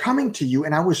 I was coming to you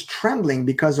and I was trembling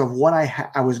because of what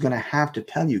I was going to have to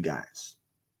tell you guys."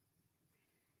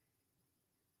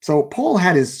 So Paul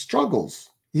had his struggles.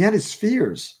 He had his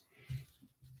fears.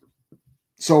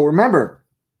 So remember,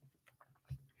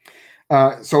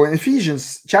 so in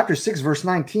Ephesians chapter 6, verse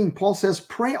 19, Paul says,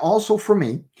 "Pray also for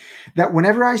me that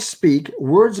whenever I speak,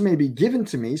 words may be given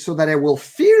to me so that I will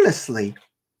fearlessly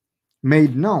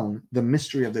make known the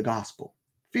mystery of the gospel."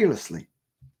 Fearlessly.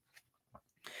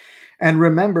 And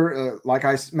remember, like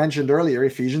I mentioned earlier,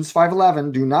 Ephesians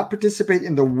 5:11, "Do not participate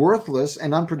in the worthless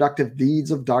and unproductive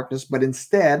deeds of darkness, but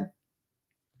instead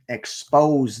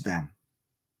expose them."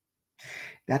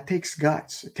 That takes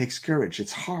guts. It takes courage.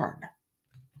 It's hard.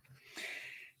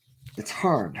 It's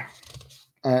hard.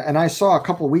 And I saw a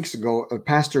couple of weeks ago,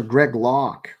 Pastor Greg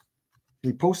Locke.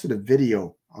 He posted a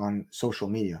video on social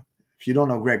media. If you don't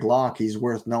know Greg Locke, he's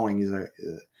worth knowing. He's a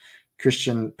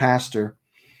Christian pastor.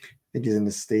 I think he's in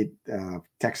the state of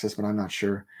Texas, but I'm not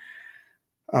sure.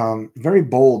 Very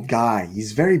bold guy.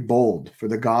 He's very bold for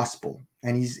the gospel.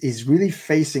 And he's really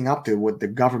facing up to what the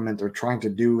government are trying to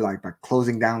do, like by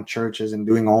closing down churches and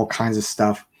doing all kinds of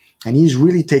stuff. And he's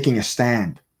really taking a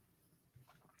stand.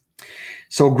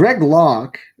 So Greg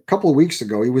Locke, a couple of weeks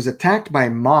ago, he was attacked by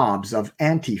mobs of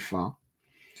Antifa.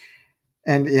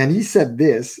 And he said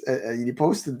this. He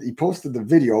posted the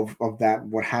video of that,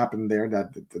 what happened there.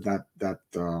 That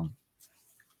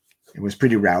it was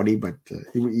pretty rowdy, but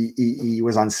he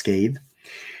was unscathed.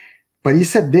 But he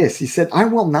said this. He said, "I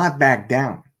will not back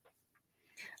down.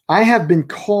 I have been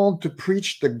called to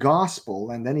preach the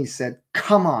gospel." And then he said,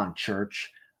 "Come on,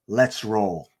 church, let's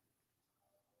roll.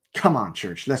 Come on,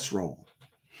 church, let's roll."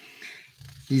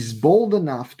 He's bold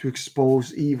enough to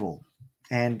expose evil.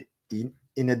 And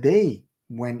in a day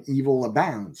when evil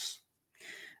abounds,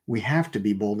 we have to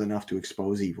be bold enough to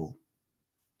expose evil.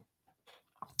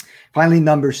 Finally,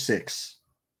 number 6.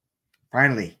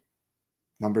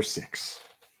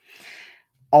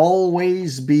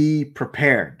 Always be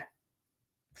prepared.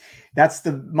 That's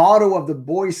the motto of the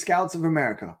Boy Scouts of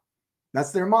America.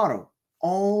 That's their motto.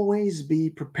 Always be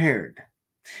prepared.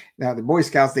 Now, the Boy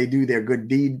Scouts, they do their good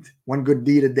deed, one good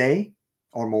deed a day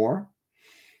or more,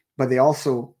 but they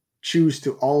also choose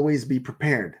to always be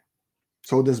prepared.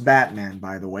 So does Batman,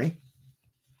 by the way.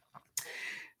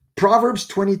 Proverbs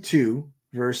 22,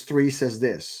 verse 3 says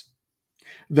this: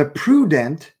 "The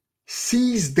prudent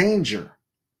sees danger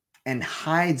and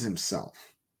hides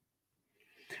himself,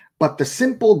 but the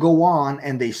simple go on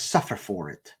and they suffer for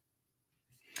it."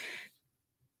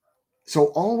 So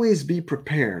always be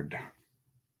prepared.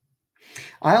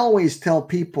 I always tell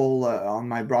people on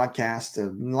my broadcast,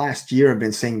 last year I've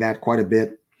been saying that quite a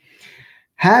bit,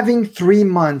 having 3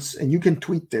 months, and you can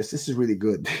tweet this is really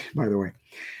good, by the way,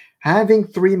 having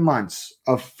 3 months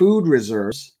of food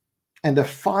reserves and a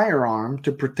firearm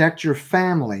to protect your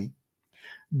family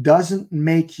doesn't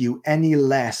make you any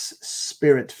less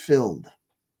spirit-filled.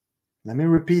 Let me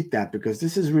repeat that, because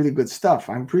this is really good stuff.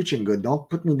 I'm preaching good. Don't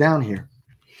put me down here.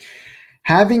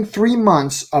 Having 3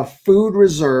 months of food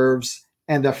reserves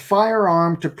and a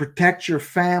firearm to protect your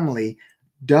family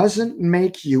doesn't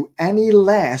make you any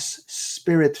less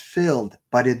spirit-filled,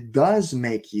 but it does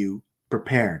make you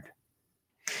prepared.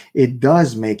 It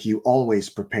does make you always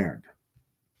prepared.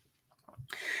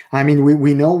 I mean,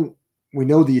 we know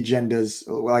the agendas.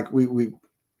 Like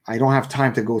I don't have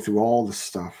time to go through all the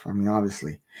stuff. I mean,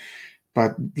 obviously,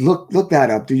 but look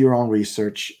that up. Do your own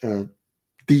research.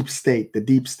 Deep state, the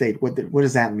deep state. What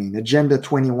does that mean? Agenda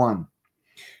 21.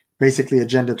 Basically,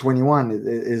 Agenda 21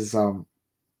 is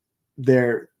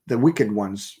they're the wicked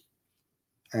ones,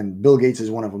 and Bill Gates is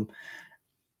one of them.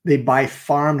 They buy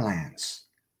farmlands,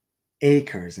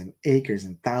 acres and acres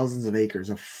and thousands of acres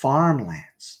of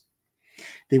farmlands.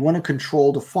 They want to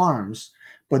control the farms,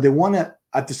 but they want to,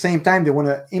 at the same time, they want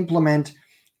to implement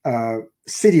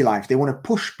city life. They want to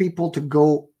push people to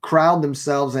go crowd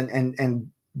themselves and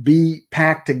be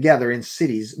packed together in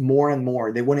cities more and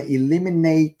more. They want to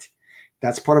eliminate,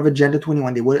 that's part of Agenda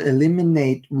 21, they want to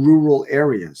eliminate rural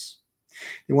areas.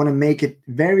 They want to make it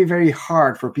very, very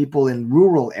hard for people in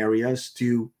rural areas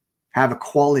to have a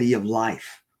quality of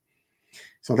life.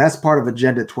 So that's part of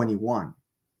Agenda 21.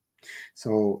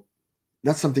 So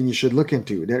that's something you should look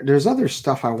into. There's other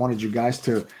stuff I wanted you guys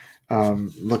to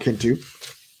look into.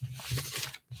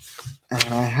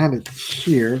 And I had it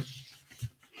here.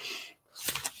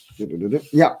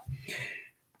 Yeah.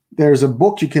 There's a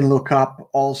book you can look up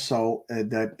also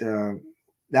that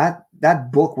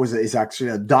book is actually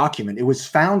a document. It was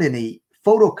found in a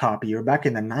photocopier back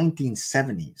in the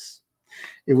 1970s.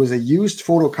 It was a used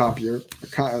photocopier,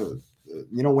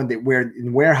 you know, where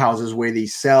in warehouses where they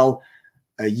sell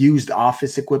used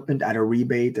office equipment at a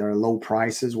rebate or low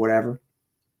prices, whatever.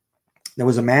 There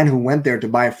was a man who went there to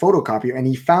buy a photocopier, and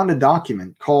he found a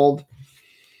document called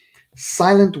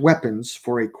Silent Weapons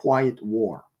for a Quiet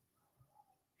War.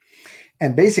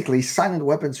 And basically, Silent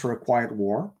Weapons for a Quiet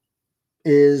War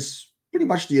is pretty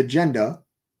much the agenda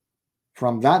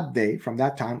from that day, from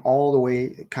that time, all the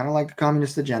way, kind of like the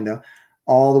communist agenda,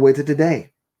 all the way to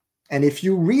today. And if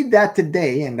you read that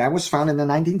today, and that was found in the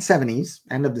 1970s,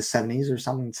 end of the 70s or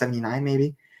something, 79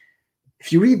 maybe.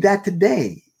 If you read that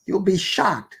today, you'll be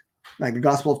shocked. Like the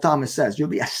Gospel of Thomas says, you'll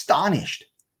be astonished.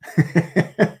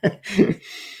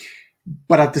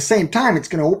 But at the same time, it's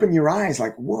going to open your eyes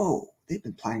like, whoa, they've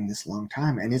been planning this a long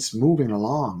time, and it's moving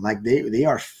along. Like they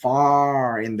are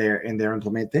far in their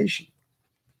implementation.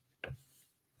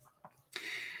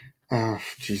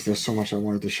 Geez, there's so much I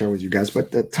wanted to share with you guys,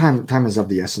 but the time is of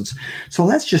the essence. So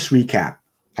let's just recap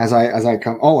as I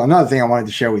come. Oh, another thing I wanted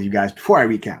to share with you guys before I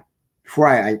recap, before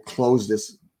I close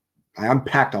this. I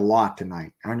unpacked a lot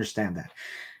tonight. I understand that,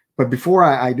 but before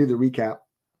I do the recap,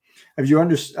 have you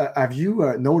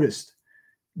noticed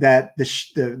that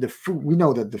the food, we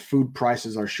know that the food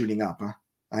prices are shooting up, huh?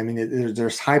 I mean,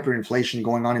 there's hyperinflation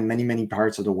going on in many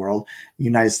parts of the world.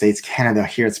 United States, Canada,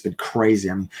 here it's been crazy.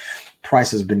 I mean,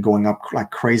 prices have been going up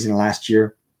like crazy in the last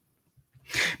year.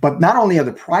 But not only are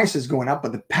the prices going up,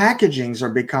 but the packagings are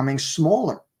becoming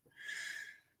smaller.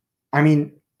 I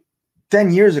mean,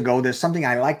 10 years ago, there's something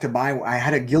I like to buy. I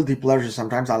had a guilty pleasure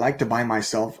sometimes. I like to buy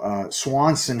myself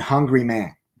Swanson Hungry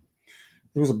Man.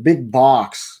 There was a big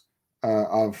box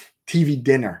of TV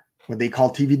dinner, what they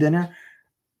call TV dinner.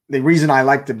 The reason I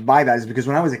like to buy that is because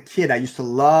when I was a kid, I used to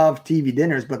love TV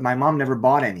dinners, but my mom never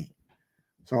bought any.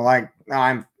 So like now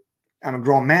I'm a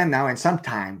grown man now, and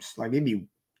sometimes, like maybe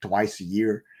twice a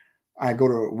year, I go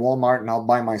to Walmart and I'll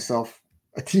buy myself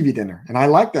a TV dinner. And I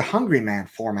like the Hungry Man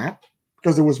format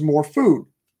because there was more food.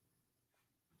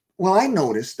 Well, I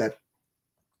noticed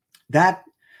that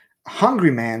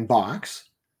Hungry Man box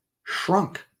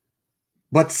shrunk,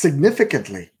 but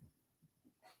significantly.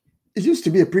 It used to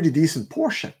be a pretty decent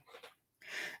portion.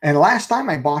 And last time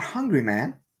I bought Hungry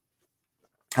Man,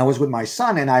 I was with my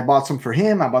son and I bought some for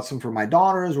him. I bought some for my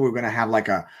daughters. We were going to have like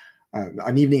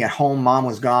an evening at home. Mom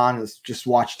was gone. Let's just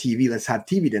watch TV. Let's have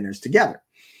TV dinners together.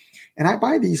 And I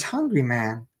buy these Hungry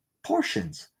Man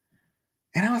portions.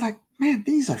 And I was like, man,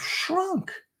 these are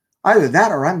shrunk. Either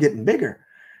that or I'm getting bigger.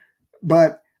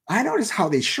 But I noticed how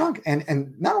they shrunk.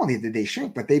 And not only did they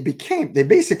shrink, but they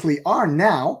basically are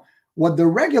now what the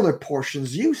regular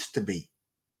portions used to be.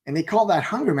 And they call that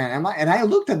Hungry Man. And I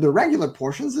looked at the regular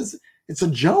portions. It's a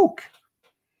joke.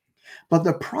 But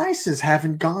the prices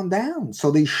haven't gone down. So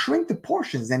they shrink the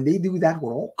portions, and they do that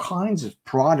with all kinds of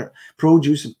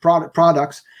produce and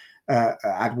products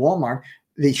at Walmart.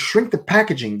 They shrink the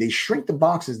packaging, they shrink the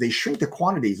boxes, they shrink the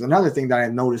quantities. Another thing that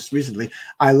I've noticed recently,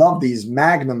 I love these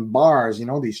Magnum bars,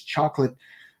 these chocolate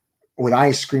with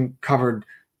ice cream covered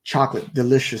chocolate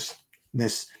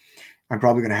deliciousness. I'm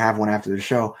probably going to have one after the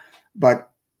show. But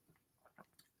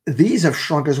these have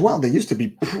shrunk as well. They used to be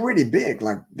pretty big.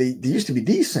 Like they used to be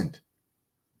decent.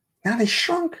 Now they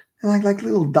shrunk like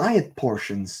little diet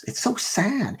portions. It's so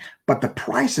sad. But the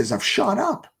prices have shot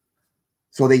up.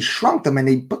 So they shrunk them and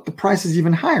they put the prices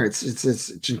even higher.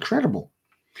 It's incredible.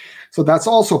 So that's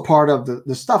also part of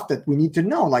the stuff that we need to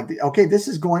know. Like, okay, this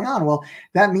is going on. Well,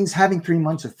 that means having 3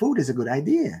 months of food is a good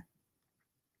idea.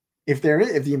 If the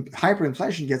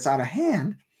hyperinflation gets out of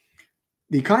hand,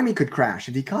 the economy could crash.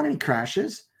 If the economy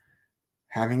crashes,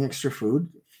 having extra food,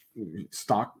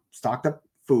 stocked up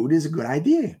food is a good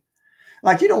idea.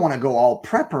 Like, you don't want to go all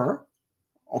prepper,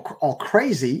 all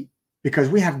crazy, because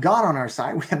we have God on our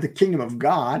side. We have the kingdom of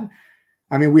God.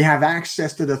 I mean, we have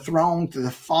access to the throne, to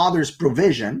the Father's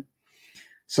provision.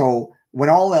 So when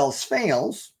all else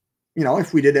fails,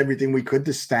 if we did everything we could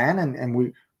to stand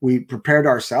and we prepared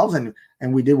ourselves and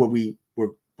we did what we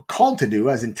were called to do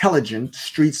as intelligent,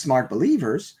 street smart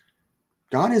believers,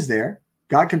 God is there.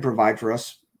 God can provide for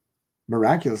us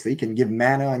miraculously. He can give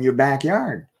manna in your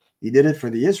backyard. He did it for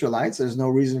the Israelites. There's no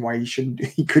reason why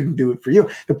he couldn't do it for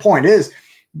you. The point is,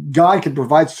 God can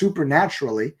provide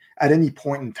supernaturally at any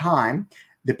point in time,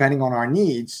 depending on our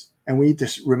needs, and we need to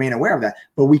remain aware of that.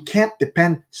 But we can't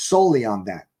depend solely on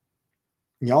that.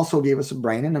 He also gave us a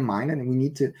brain and a mind, and we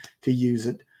need to use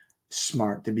it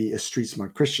smart, to be a street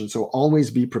smart Christian. So always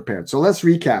be prepared. So let's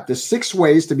recap. There's 6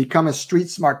 ways to become a street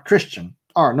smart Christian.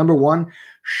 Number 1,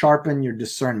 sharpen your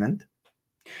discernment.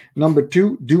 Number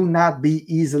 2, do not be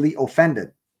easily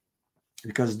offended,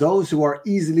 because those who are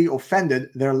easily offended,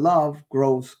 their love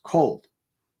grows cold.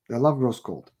 Their love grows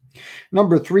cold.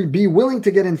 Number 3, be willing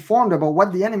to get informed about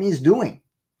what the enemy is doing.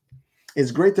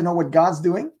 It's great to know what God's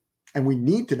doing, and we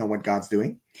need to know what God's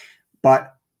doing,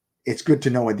 but it's good to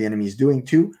know what the enemy is doing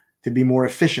too, to be more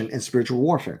efficient in spiritual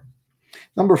warfare.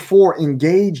 Number 4,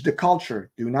 engage the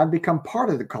culture. Do not become part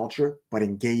of the culture, but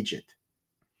engage it.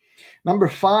 Number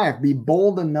 5, be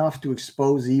bold enough to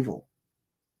expose evil.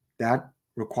 That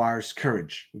requires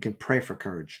courage. We can pray for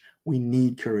courage. We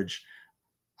need courage.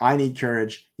 I need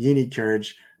courage. You need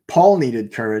courage. Paul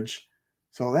needed courage.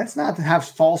 So let's not have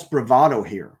false bravado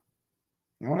here.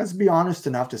 Let's be honest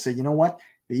enough to say, you know what?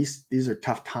 These are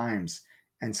tough times.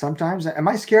 And sometimes, am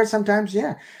I scared sometimes?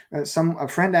 Yeah. A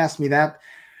friend asked me that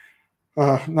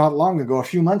not long ago, a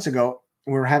few months ago.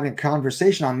 We were having a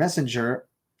conversation on Messenger,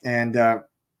 and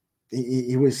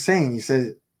he was saying, he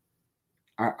said,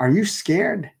 are you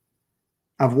scared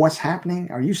of what's happening?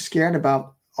 Are you scared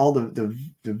about the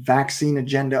vaccine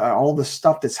agenda, all the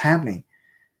stuff that's happening.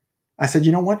 I said,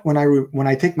 you know what? When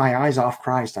I take my eyes off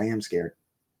Christ, I am scared,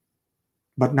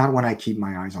 but not when I keep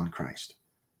my eyes on Christ.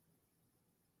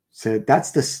 So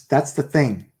that's the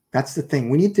thing. That's the thing.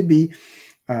 We need to be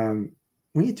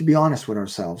honest with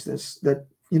ourselves.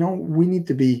 We need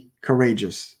to be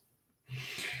courageous.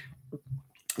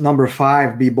 Number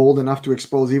 5, be bold enough to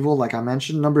expose evil, like I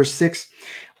mentioned. Number 6,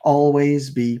 always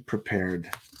be prepared.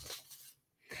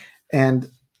 And,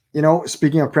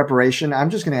 speaking of preparation, I'm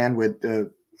just going to end with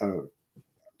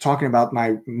talking about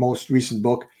my most recent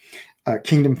book,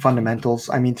 Kingdom Fundamentals.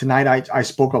 I mean, tonight I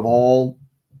spoke of all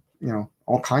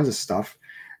kinds of stuff,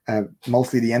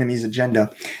 mostly the enemy's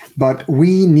agenda, but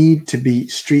we need to be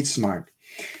street smart.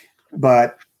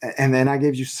 And then I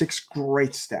gave you 6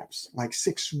 great steps, like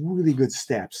 6 really good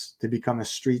steps to become a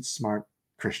street smart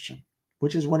Christian,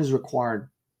 which is what is required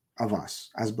of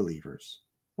us as believers.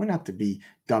 We're not to be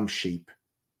dumb sheep,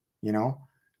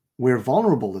 We're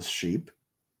vulnerable as sheep,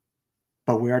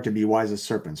 but we are to be wise as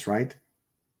serpents, right?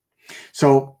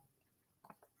 So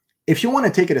if you want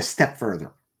to take it a step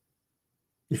further,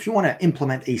 if you want to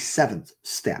implement a 7th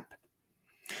step,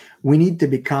 we need to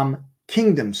become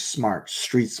kingdom smart,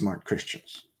 street smart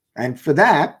Christians. And for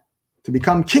that, to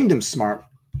become kingdom smart,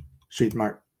 street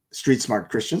smart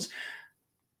Christians,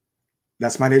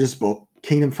 that's my latest book,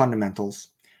 Kingdom Fundamentals,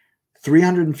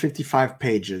 355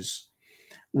 pages,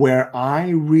 where I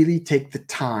really take the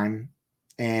time,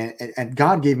 and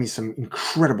God gave me some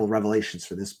incredible revelations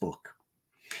for this book.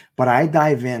 But I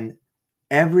dive in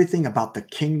everything about the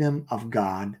kingdom of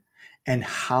God and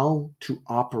how to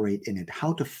operate in it,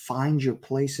 how to find your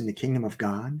place in the kingdom of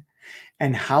God,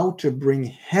 and how to bring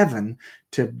heaven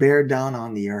to bear down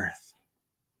on the earth,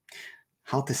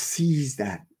 how to seize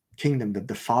that kingdom that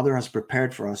the Father has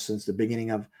prepared for us since the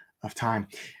beginning of time.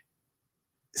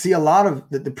 See, a lot of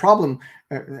the problem,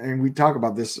 and we talk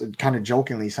about this kind of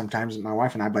jokingly sometimes, my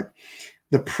wife and I, but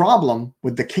the problem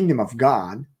with the kingdom of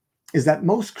God is that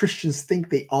most Christians think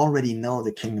they already know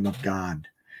the kingdom of God.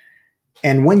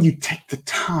 And when you take the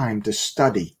time to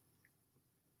study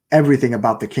everything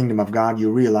about the kingdom of God, you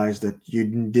realize that you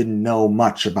didn't know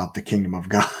much about the kingdom of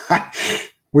God,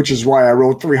 which is why I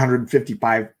wrote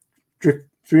 355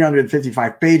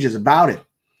 pages about it.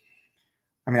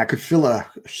 I mean, I could fill a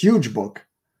huge book,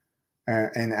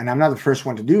 and I'm not the first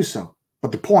one to do so.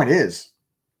 But the point is,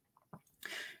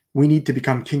 we need to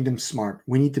become kingdom smart.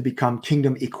 We need to become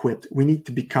kingdom equipped. We need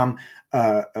to become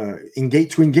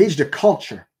engage the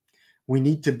culture. We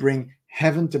need to bring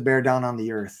heaven to bear down on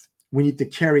the earth. We need to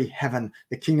carry heaven,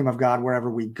 the kingdom of God, wherever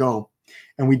we go.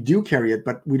 And we do carry it,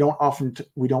 but we don't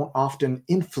often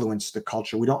influence the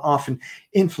culture. We don't often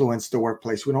influence the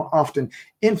workplace. We don't often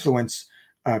influence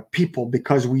people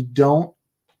because we don't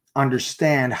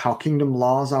understand how kingdom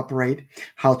laws operate,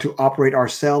 how to operate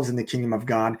ourselves in the kingdom of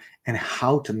God, and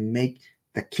how to make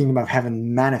the kingdom of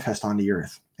heaven manifest on the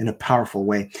earth in a powerful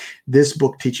way. This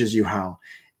book teaches you how.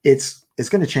 It's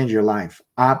going to change your life.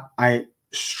 I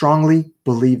strongly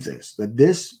believe that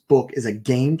this book is a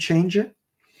game changer,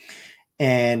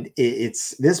 and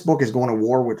this book is going to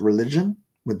war with religion,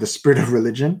 with the spirit of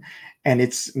religion, and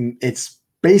it's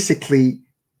basically,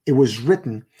 it was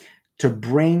written to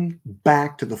bring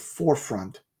back to the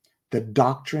forefront the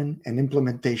doctrine and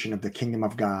implementation of the kingdom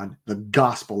of God, the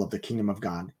gospel of the kingdom of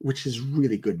God, which is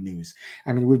really good news.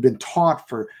 I mean, we've been taught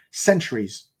for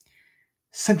centuries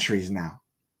now,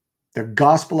 the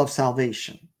gospel of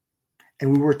salvation.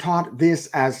 And we were taught this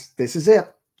is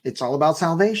it. It's all about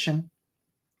salvation,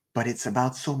 but it's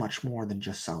about so much more than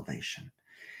just salvation.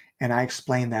 And I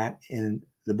explain that in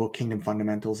the book Kingdom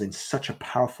Fundamentals in such a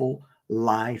powerful,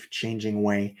 life-changing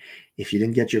way. If you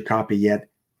didn't get your copy yet,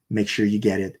 make sure you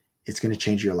get it. It's going to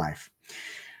change your life.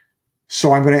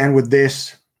 So I'm going to end with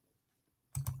this.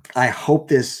 I hope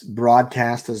this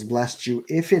broadcast has blessed you.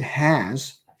 If it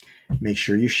has, make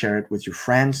sure you share it with your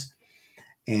friends.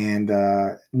 And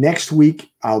next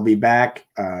week, I'll be back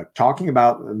talking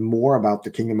more about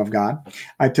the kingdom of God.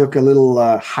 I took a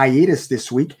little hiatus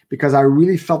this week because I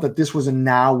really felt that this was a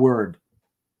now word.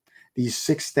 These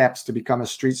 6 steps to become a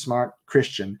street smart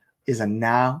Christian is a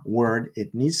now word.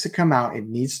 It needs to come out. It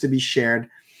needs to be shared.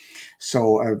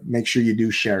 So make sure you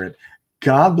do share it.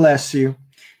 God bless you.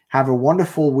 Have a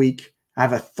wonderful week.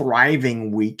 Have a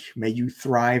thriving week. May you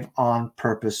thrive on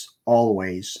purpose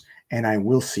always. And I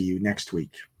will see you next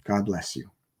week. God bless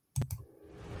you.